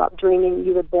just need to stop dreaming.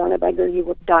 You were born a beggar. You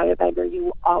will die a beggar. You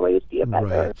will always be a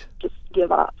beggar. Right. Just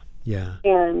give up. Yeah.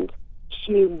 And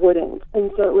she wouldn't.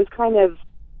 And so it was kind of,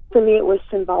 for me, it was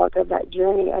symbolic of that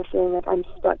journey of feeling like I'm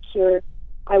stuck here.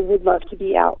 I would love to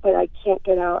be out, but I can't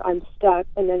get out. I'm stuck.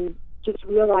 And then just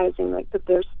realizing like that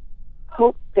there's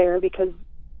hope there, because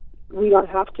we don't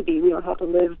have to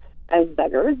live as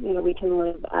beggars. We can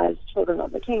live as children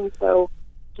of the king. So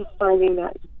just finding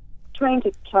that, trying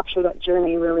to capture that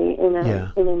journey really in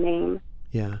a name.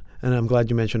 Yeah, and I'm glad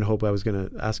you mentioned hope. I was going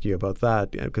to ask you about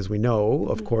that, because we know,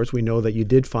 of course, we know that you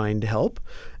did find help,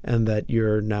 and that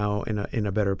you're now in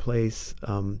a better place.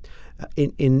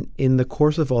 In the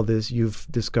course of all this, you've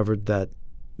discovered that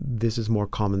this is more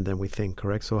common than we think,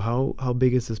 correct? So how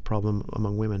big is this problem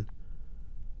among women?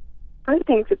 I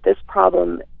think that this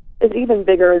problem is even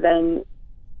bigger than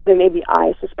maybe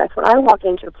I suspect. When I walk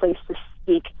into a place to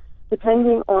speak,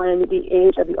 depending on the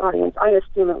age of the audience, I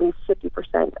assume at least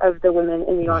 50% of the women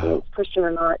in the audience, Christian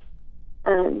or not,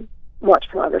 watch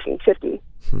pornography, 50.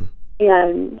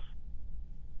 And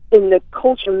in the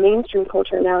culture, mainstream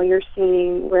culture now, you're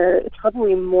seeing where it's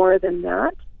probably more than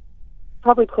that,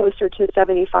 probably closer to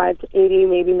 75 to 80,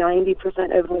 maybe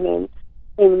 90% of women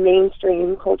in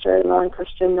mainstream culture,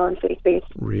 non-Christian, non-faith-based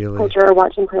culture are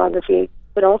watching pornography.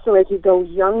 But also as you go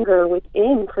younger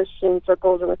within Christian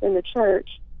circles or within the church,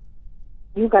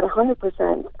 you've got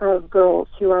 100% of girls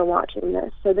who are watching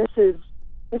this. So this is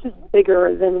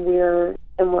bigger than we're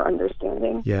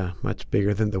understanding. Yeah, much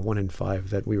bigger than the 1 in 5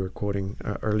 that we were quoting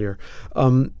earlier.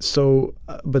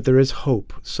 But there is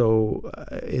hope. So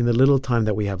in the little time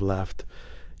that we have left,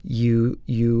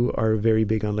 you are very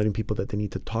big on letting people that they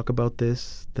need to talk about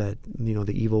this, that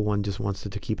the evil one just wants to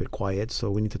keep it quiet.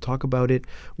 So we need to talk about it.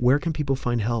 Where can people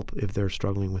find help if they're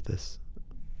struggling with this?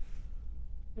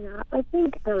 Yeah, I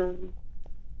think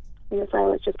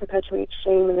silence just perpetuates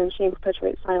shame, and then shame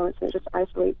perpetuates silence, and it just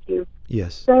isolates you.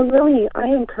 Yes. So really, I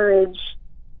encourage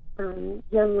young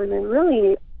women,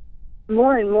 really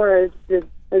more and more as the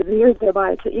years go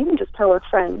by, to even just tell a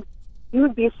friend. You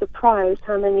would be surprised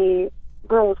how many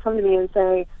girls come to me and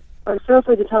say, I'm so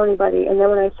afraid to tell anybody, and then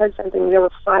when I said something, there were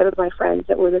 5 of my friends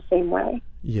that were the same way.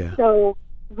 Yeah. So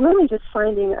really just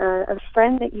finding a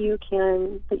friend that you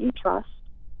trust,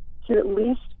 to at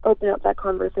least open up that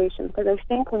conversation. Because I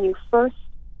think when you first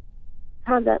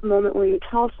have that moment where you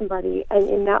tell somebody, and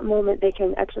in that moment they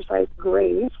can exercise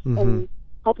grace and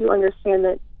help you understand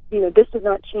that, this does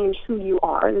not change who you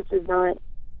are. This is not,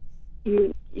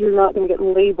 you're not going to get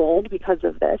labeled because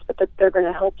of this, but that they're going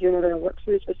to help you and they're going to work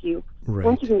through this with you. Right.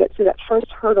 Once you can get through that first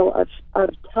hurdle of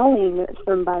telling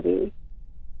somebody,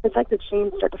 it's like the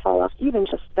chains start to fall off even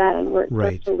just then, where it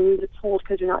starts to lose its hold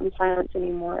because you're not in silence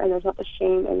anymore, and there's not the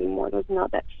shame anymore. There's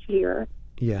not that fear.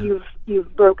 Yeah.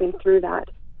 You've broken through that.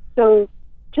 So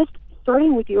just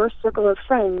starting with your circle of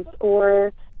friends,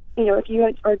 or if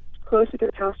you are close with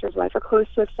your pastor's wife, or close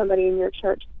with somebody in your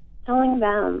church, telling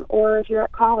them, or if you're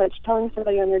at college, telling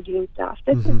somebody on your dean staff.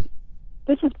 This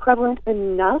is prevalent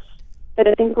enough that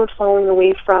I think we're falling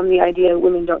away from the idea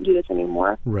women don't do this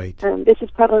anymore. Right. This is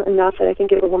prevalent enough that I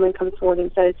think if a woman comes forward and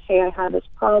says, hey, I have this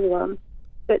problem,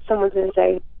 that someone's going to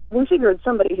say, we figured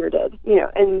somebody here did,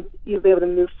 and you'll be able to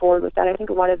move forward with that. I think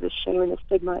a lot of the shame and the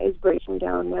stigma is breaking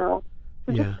down now.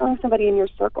 So just telling somebody in your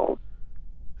circle.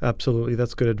 Absolutely.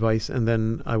 That's good advice. And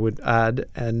then I would add,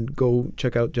 and go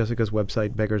check out Jessica's website,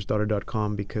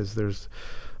 beggarsdaughter.com, because there's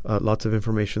lots of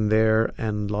information there,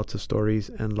 and lots of stories,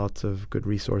 and lots of good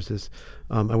resources.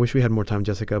 I wish we had more time,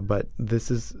 Jessica, but this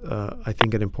is, I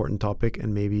think, an important topic,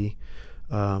 and maybe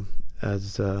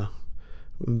as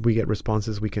we get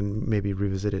responses, we can maybe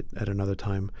revisit it at another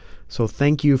time. So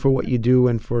thank you for what you do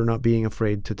and for not being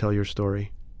afraid to tell your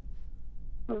story.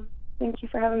 Thank you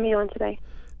for having me on today.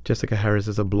 Jessica Harris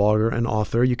is a blogger and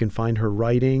author. You can find her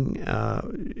writing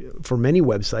for many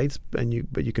websites, but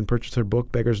you can purchase her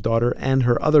book, Beggar's Daughter, and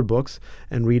her other books,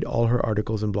 and read all her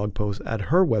articles and blog posts at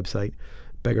her website,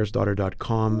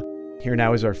 beggarsdaughter.com. Here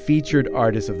now is our featured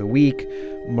artist of the week,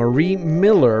 Marie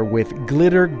Miller, with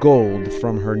Glitter Gold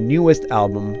from her newest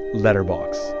album,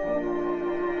 Letterbox.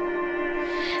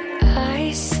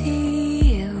 I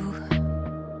see you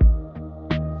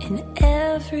in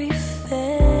every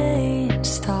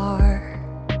star,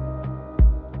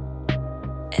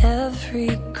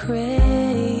 every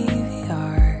gray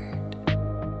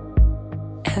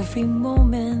every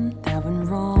moment that went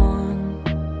wrong.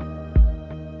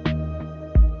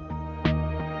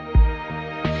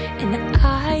 And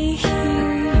I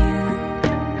hear you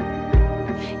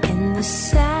in the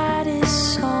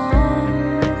saddest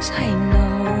songs I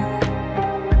know,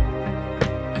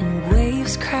 and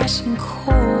waves crashing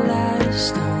cold as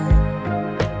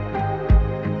stone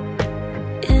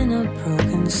in a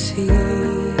broken sea.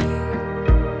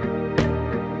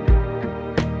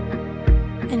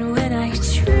 And when I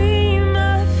dream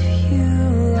of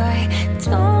you, I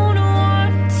don't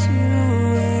want to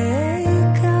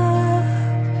wake up,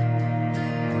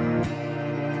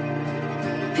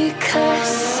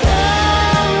 because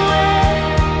somewhere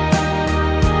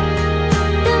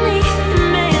beneath the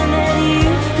man that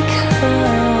you've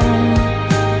become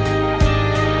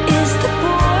is the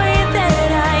boy that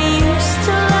I used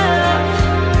to love,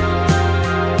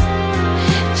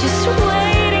 just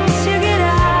waiting to get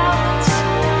out.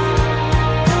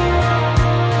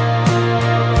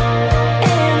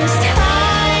 And as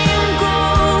time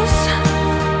goes,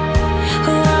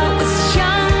 what was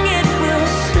young, it will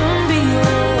soon be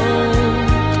old.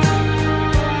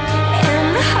 And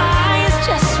the highs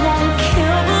just won't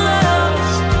kill the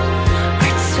lows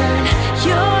or turn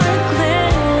your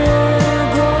glitter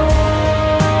gold.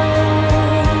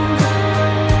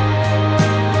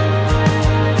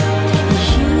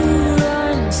 You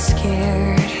run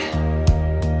scared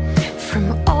from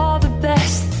all the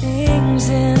best things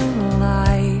in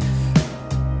life.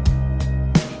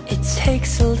 It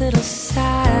takes a little sacrifice,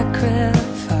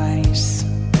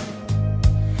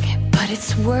 but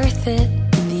it's worth it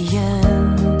in the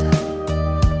end.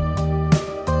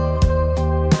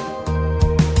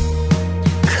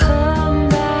 Come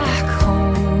back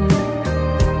home.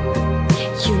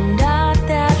 You're not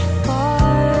that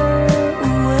far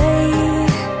away.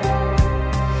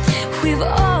 We've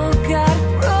all got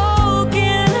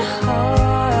broken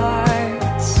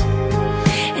hearts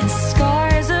and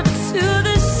scars up to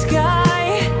the sky.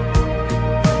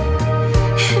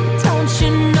 And don't you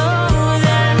know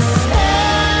that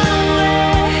somewhere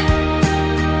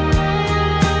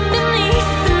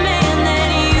beneath the man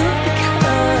that you've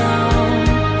become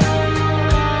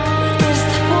is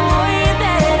the boy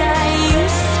that I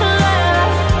used to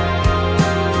love,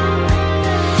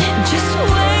 just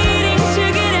waiting to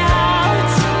get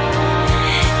out.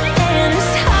 And as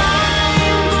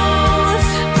time goes,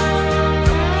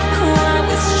 what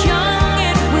was young,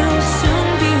 it will soon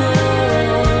be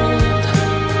old.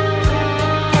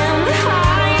 And the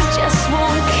highs just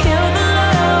won't kill the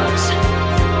lows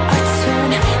or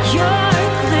turn your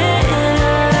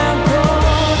glitter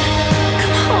gold.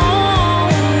 Come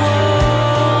home,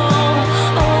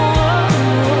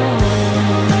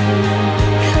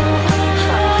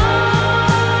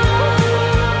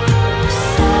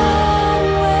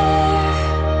 somewhere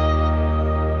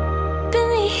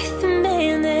beneath the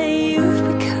man that you've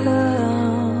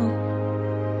become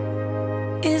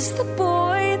is the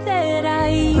boy that I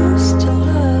used to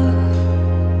love,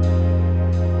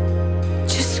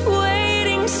 just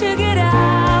waiting to get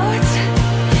out.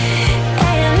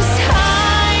 And as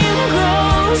time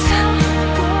goes,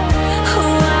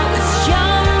 what was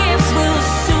young, it will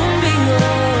soon be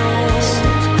old.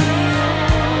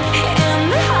 And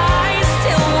the highs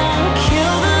still won't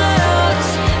kill the lows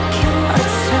or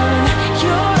turn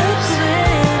your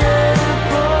glitter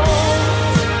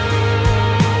gold.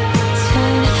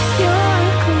 Turn your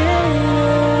glitter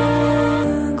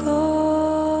gold.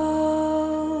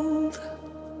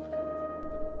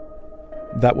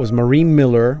 That was Marie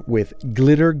Miller with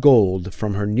Glitter Gold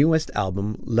from her newest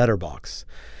album, Letterbox.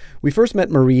 We first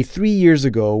met Marie 3 years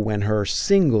ago when her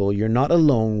single, You're Not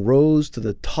Alone, rose to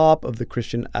the top of the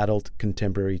Christian adult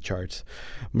contemporary charts.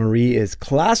 Marie is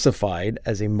classified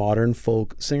as a modern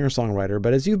folk singer-songwriter,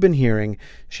 but as you've been hearing,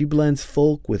 she blends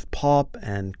folk with pop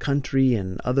and country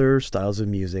and other styles of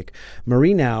music.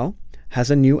 Marie now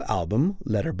has a new album,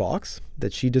 Letterbox,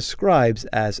 that she describes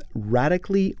as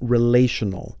radically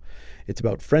relational. It's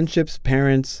about friendships,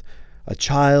 parents, a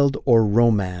child, or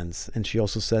romance. And she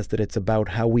also says that it's about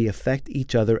how we affect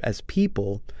each other as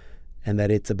people and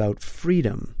that it's about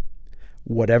freedom.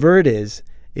 Whatever it is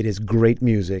great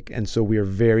music. And so we are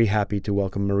very happy to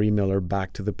welcome Marie Miller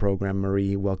back to the program.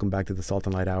 Marie, welcome back to the Salt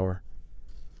and Light Hour.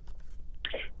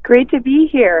 Great to be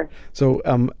here. So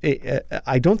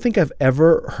I don't think I've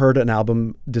ever heard an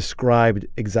album described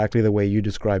exactly the way you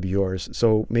describe yours.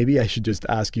 So maybe I should just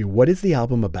ask you, what is the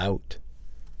album about?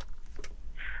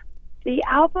 The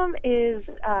album is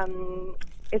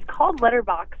it's called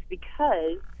Letterbox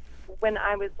because when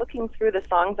I was looking through the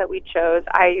songs that we chose,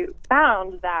 I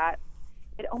found that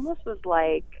it almost was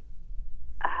like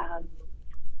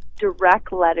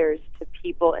direct letters to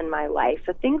people in my life.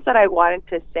 So things that I wanted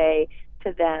to say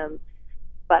to them,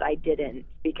 but I didn't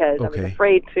because I was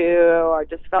afraid to, or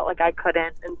just felt like I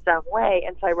couldn't in some way.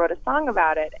 And so I wrote a song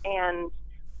about it. And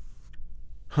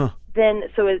then,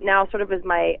 so it now sort of is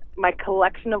my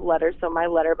collection of letters, so my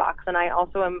letterbox. And I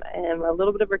also am a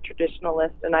little bit of a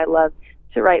traditionalist, and I love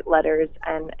to write letters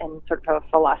and sort of have a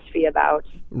philosophy about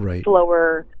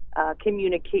slower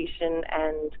communication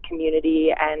and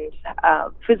community and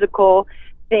physical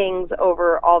things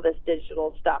over all this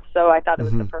digital stuff. So I thought it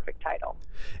was the perfect title.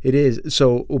 It is.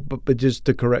 So, but just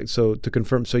to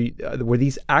confirm, so were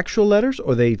these actual letters,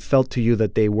 or they felt to you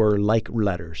that they were like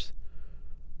letters?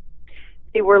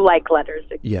 They were like letters.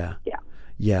 Yeah.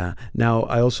 Now,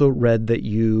 I also read that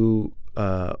you,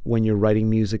 when you're writing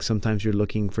music, sometimes you're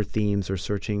looking for themes or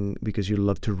searching because you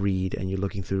love to read, and you're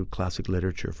looking through classic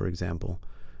literature, for example.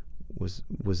 Was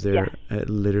there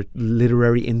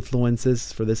literary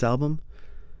influences for this album?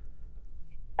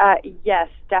 Yes,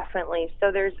 definitely.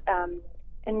 So there's,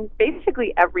 in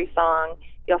basically every song,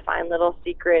 you'll find little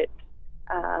secret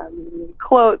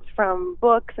quotes from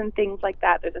books and things like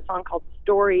that. There's a song called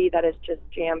Story that is just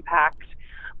jam-packed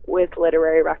with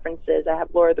literary references. I have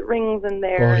Lord of the Rings in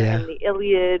there, and the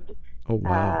Iliad,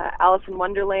 Alice in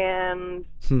Wonderland,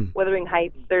 Wuthering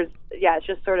Heights. It's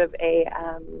just sort of a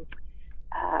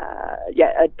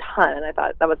ton, and I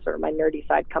thought that was sort of my nerdy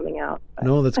side coming out. But.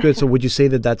 No, that's good. So would you say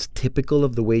that that's typical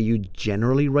of the way you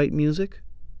generally write music?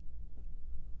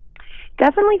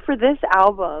 Definitely for this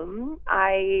album,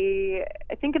 I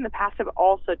think in the past I've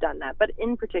also done that, but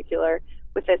in particular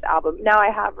with this album. Now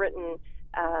I have written,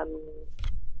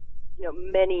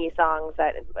 many songs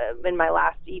that in my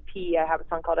last EP, I have a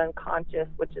song called Unconscious,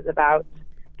 which is about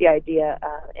the idea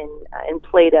in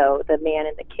Plato, the man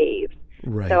in the cave.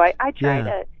 Right. So I try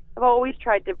to, I've always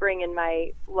tried to bring in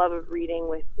my love of reading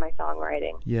with my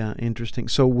songwriting. Yeah, interesting.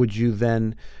 So would you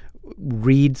then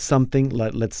read something,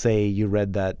 let's say you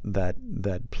read that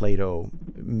Plato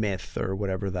myth or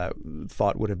whatever that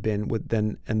thought would have been, would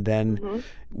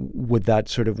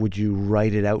you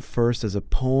write it out first as a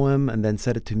poem and then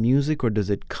set it to music, or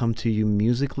does it come to you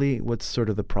musically? What's sort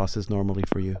of the process normally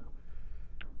for you?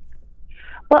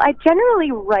 Well, I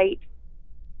generally write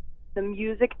the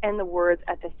music and the words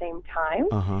at the same time,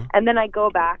 and then I go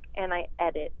back and I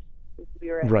edit the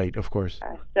lyrics. Right, of course.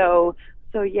 So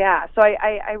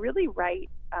I really write.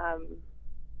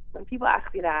 When people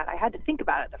ask me that, I had to think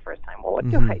about it the first time. Well, what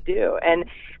do I do? And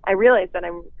I realized that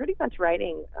I'm pretty much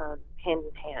writing hand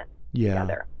in hand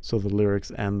together. So the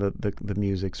lyrics and the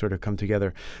music sort of come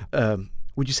together.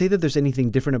 Would you say that there's anything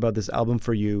different about this album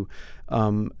for you?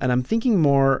 And I'm thinking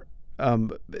more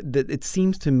that it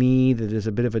seems to me that there's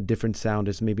a bit of a different sound.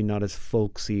 It's maybe not as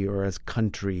folksy or as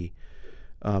country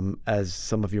as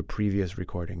some of your previous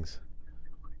recordings.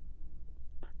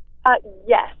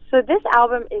 Yes. So this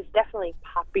album is definitely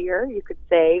poppier, you could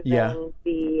say, than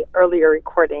the earlier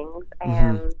recordings.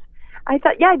 And I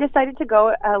decided to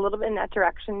go a little bit in that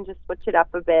direction, just switch it up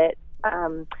a bit.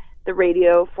 The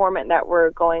radio format that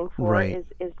we're going for is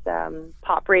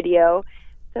pop radio.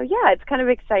 So it's kind of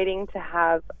exciting to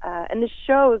have, and the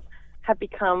shows have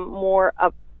become more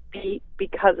upbeat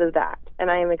because of that.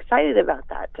 And I am excited about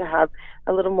that, to have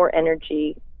a little more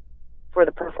energy for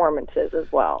the performances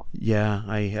as well. Yeah,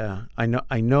 I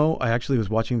know. I actually was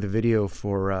watching the video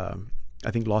for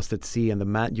I think Lost at Sea, and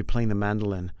you're playing the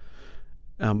mandolin.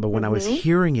 But when I was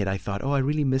hearing it, I thought, I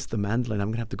really missed the mandolin. I'm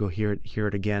gonna have to go hear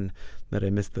it again. That I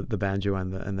missed the banjo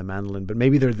and the mandolin. But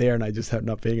maybe they're there, and I just have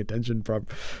not paying attention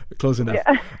close enough.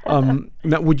 Yeah.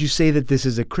 Now, would you say that this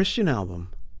is a Christian album?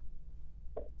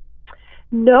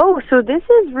 No. So this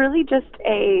is really just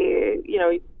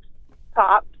a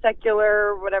pop,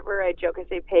 secular, whatever. I joke, I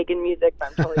say pagan music, but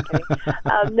I'm totally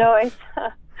kidding. No,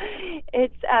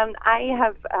 it's I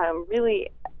have really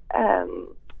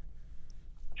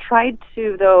tried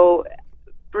to, though,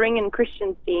 bring in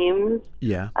Christian themes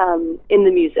in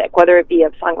the music, whether it be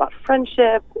a song about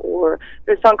friendship, or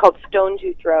there's a song called Stone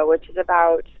to Throw, which is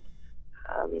about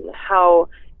how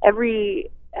everything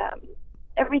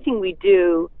we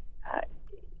do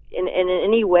in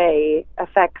any way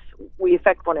we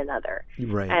affect one another.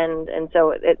 Right. And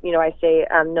so I say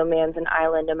no man's an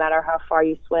island, no matter how far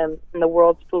you swim, and the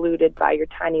world's polluted by your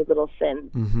tiny little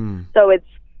sin. So it's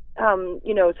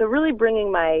so really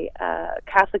bringing my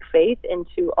Catholic faith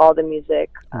into all the music.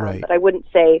 But I wouldn't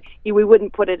say we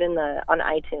wouldn't put it on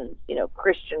iTunes,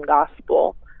 Christian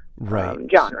gospel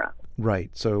genre.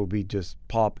 Right. So it would be just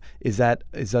pop. Is that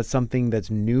something that's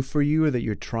new for you, or that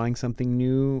you're trying something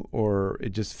new, or it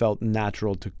just felt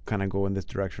natural to kind of go in this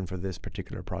direction for this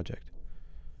particular project?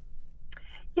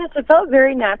 Yes, it felt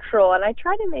very natural, and I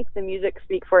try to make the music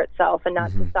speak for itself and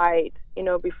not decide,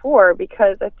 before,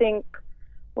 because I think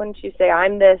once you say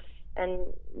I'm this, and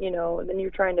then you're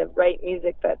trying to write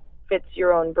music that fits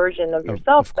your own version of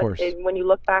yourself. Of course. But when you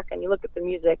look back and you look at the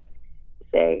music, you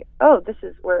say, oh, this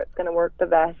is where it's going to work the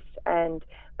best.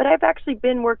 But I've actually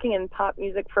been working in pop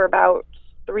music for about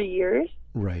 3 years.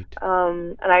 Right.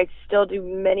 And I still do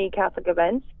many Catholic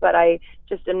events, but I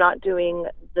just am not doing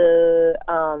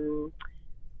the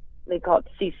they call it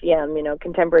CCM,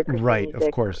 contemporary Christian music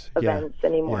of course. events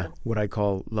anymore. Yeah, what I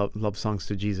call love songs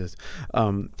to Jesus.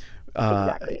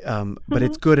 Exactly. But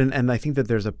it's good, and I think that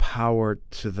there's a power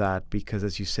to that because,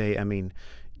 as you say, I mean,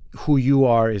 who you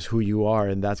are is who you are,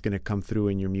 and that's going to come through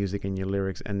in your music and your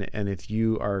lyrics. And if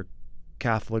you are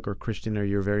Catholic or Christian, or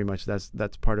you're very much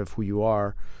that's part of who you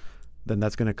are, then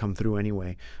that's going to come through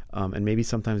anyway. And maybe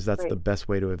sometimes that's the best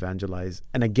way to evangelize.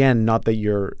 And again, not that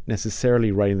you're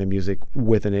necessarily writing the music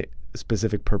with a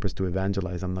specific purpose to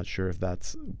evangelize. I'm not sure if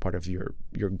that's part of your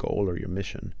goal or your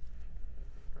mission.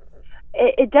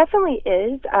 It definitely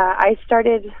is. I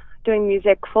started doing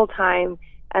music full-time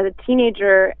as a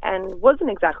teenager and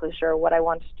wasn't exactly sure what I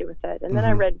wanted to do with it. And then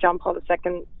I read John Paul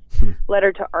II's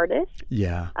letter to artists.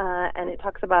 Yeah. And it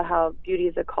talks about how beauty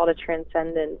is a call to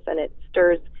transcendence, and it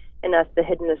stirs in us the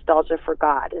hidden nostalgia for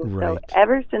God. And so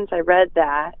ever since I read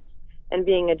that, and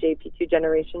being a JP2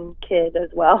 generation kid as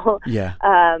well,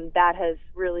 that has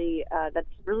really, that's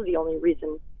really the only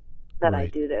reason that I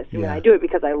do this. I mean, I do it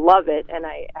because I love it, and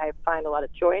I find a lot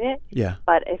of joy in it. Yeah.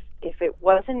 But if it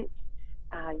wasn't,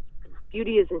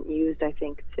 beauty isn't used, I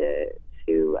think, to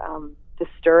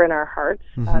stir in our hearts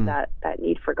that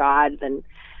need for God, then,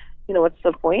 what's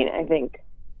the point, I think.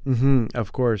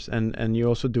 Of course, and you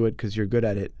also do it because you're good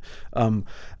at it, and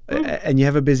you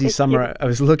have a busy summer. I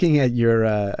was looking at your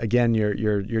again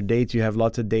your dates. You have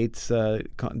lots of dates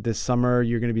this summer.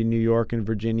 You're going to be in New York and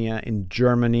Virginia, in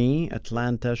Germany,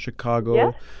 Atlanta,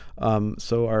 Chicago.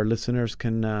 So our listeners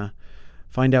can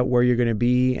find out where you're going to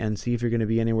be and see if you're going to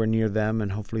be anywhere near them,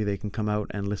 and hopefully they can come out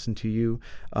and listen to you.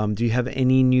 Do you have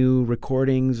any new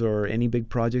recordings or any big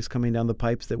projects coming down the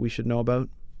pipes that we should know about?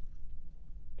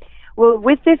 Well,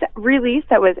 with this release,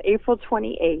 that was April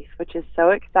 28th, which is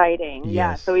so exciting. Yes.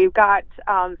 Yeah, so we've got,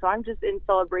 so I'm just in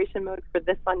celebration mode for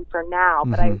this one for now,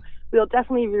 but we'll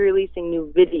definitely be releasing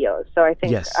new videos. So I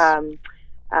think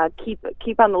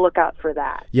keep on the lookout for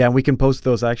that. Yeah, and we can post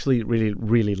those. I actually really,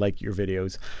 really like your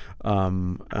videos.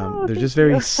 They're just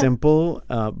very simple,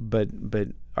 but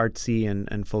artsy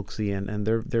and folksy, and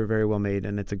they're very well made,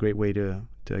 and it's a great way to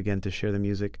share the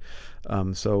music.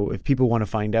 So if people want to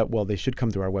find out, well, they should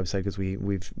come to our website because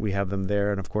we have them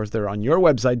there, and of course they're on your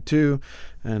website too,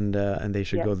 and they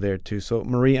should go there too. So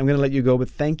Marie, I'm going to let you go, but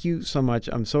thank you so much.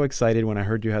 I'm so excited when I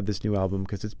heard you had this new album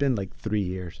because it's been like 3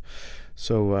 years.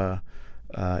 So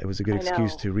it was a good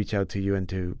excuse to reach out to you and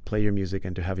to play your music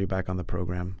and to have you back on the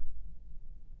program.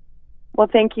 Well,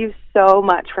 thank you so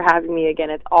much for having me again.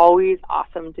 It's always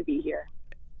awesome to be here.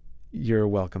 You're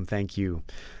welcome. Thank you.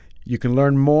 You can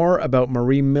learn more about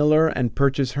Marie Miller and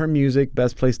purchase her music.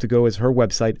 Best place to go is her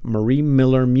website,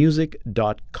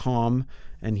 mariemillermusic.com.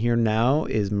 And here now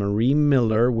is Marie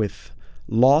Miller with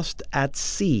Lost at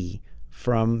Sea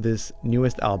from this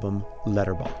newest album,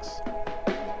 Letterbox.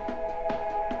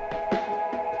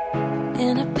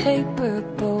 In a paper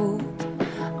boat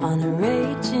on a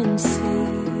raging sea,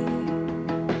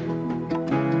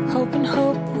 hope and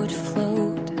hope would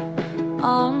float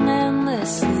on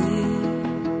endlessly.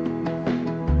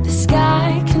 The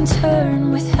sky can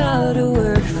turn without a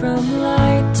word from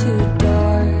light to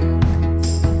dark.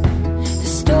 The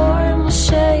storm will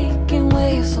shake and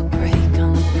waves will break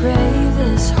on the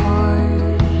bravest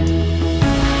heart.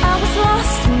 I was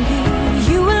lost in you,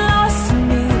 you were lost in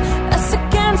me, us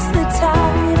against the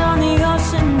tide on the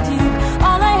ocean deep.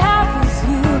 All I have is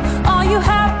you, all you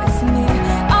have is me.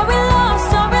 Are we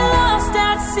lost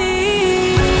at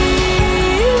sea?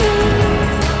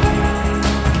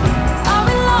 Are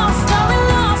we lost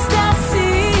at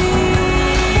sea?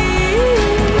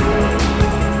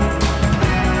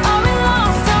 Are we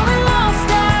lost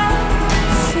at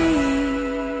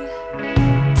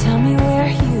sea? Tell me where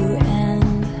you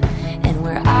end and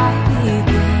where I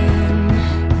begin.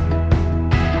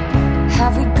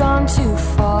 Have we gone too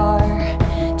far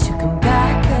to come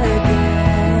back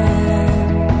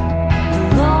again? The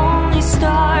lonely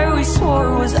star we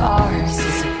swore was ours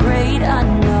is a great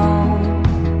unknown.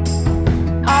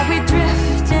 Are we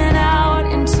drifting out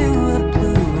into the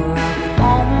blue, or are we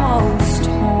almost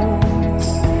home?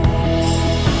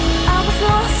 I was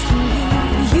lost in you,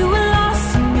 you were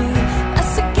lost in me,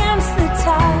 us against the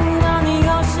tide on the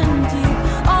ocean deep.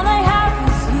 All I have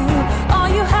is you, all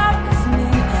you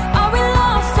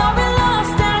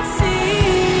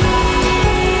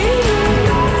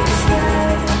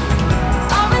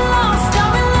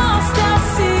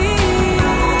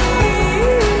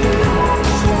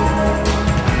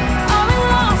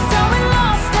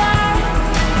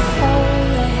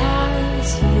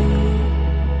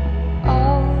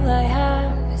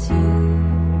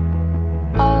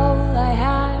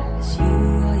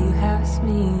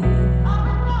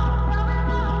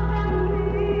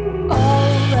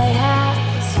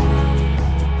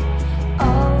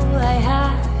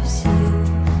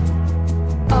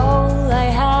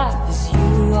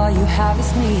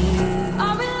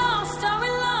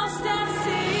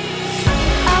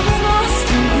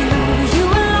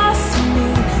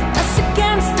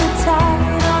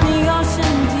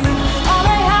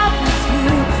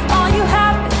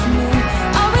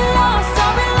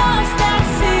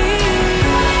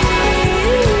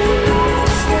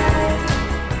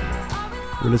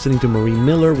We're listening to Marie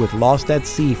Miller with Lost at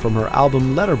Sea from her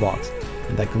album Letterbox.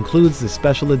 And that concludes this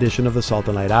special edition of the Salt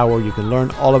and Light Hour. You can learn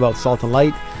all about Salt and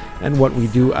Light and what we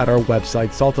do at our website,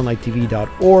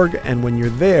 saltandlighttv.org. And when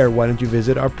you're there, why don't you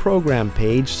visit our program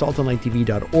page,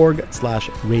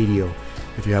 saltandlighttv.org/radio.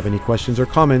 If you have any questions or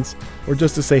comments, or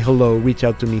just to say hello, reach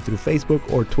out to me through Facebook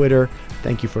or Twitter.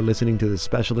 Thank you for listening to this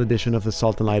special edition of the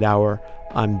Salt and Light Hour.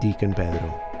 I'm Deacon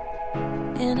Pedro.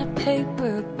 In a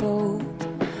paper boat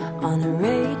on a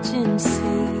raging sea,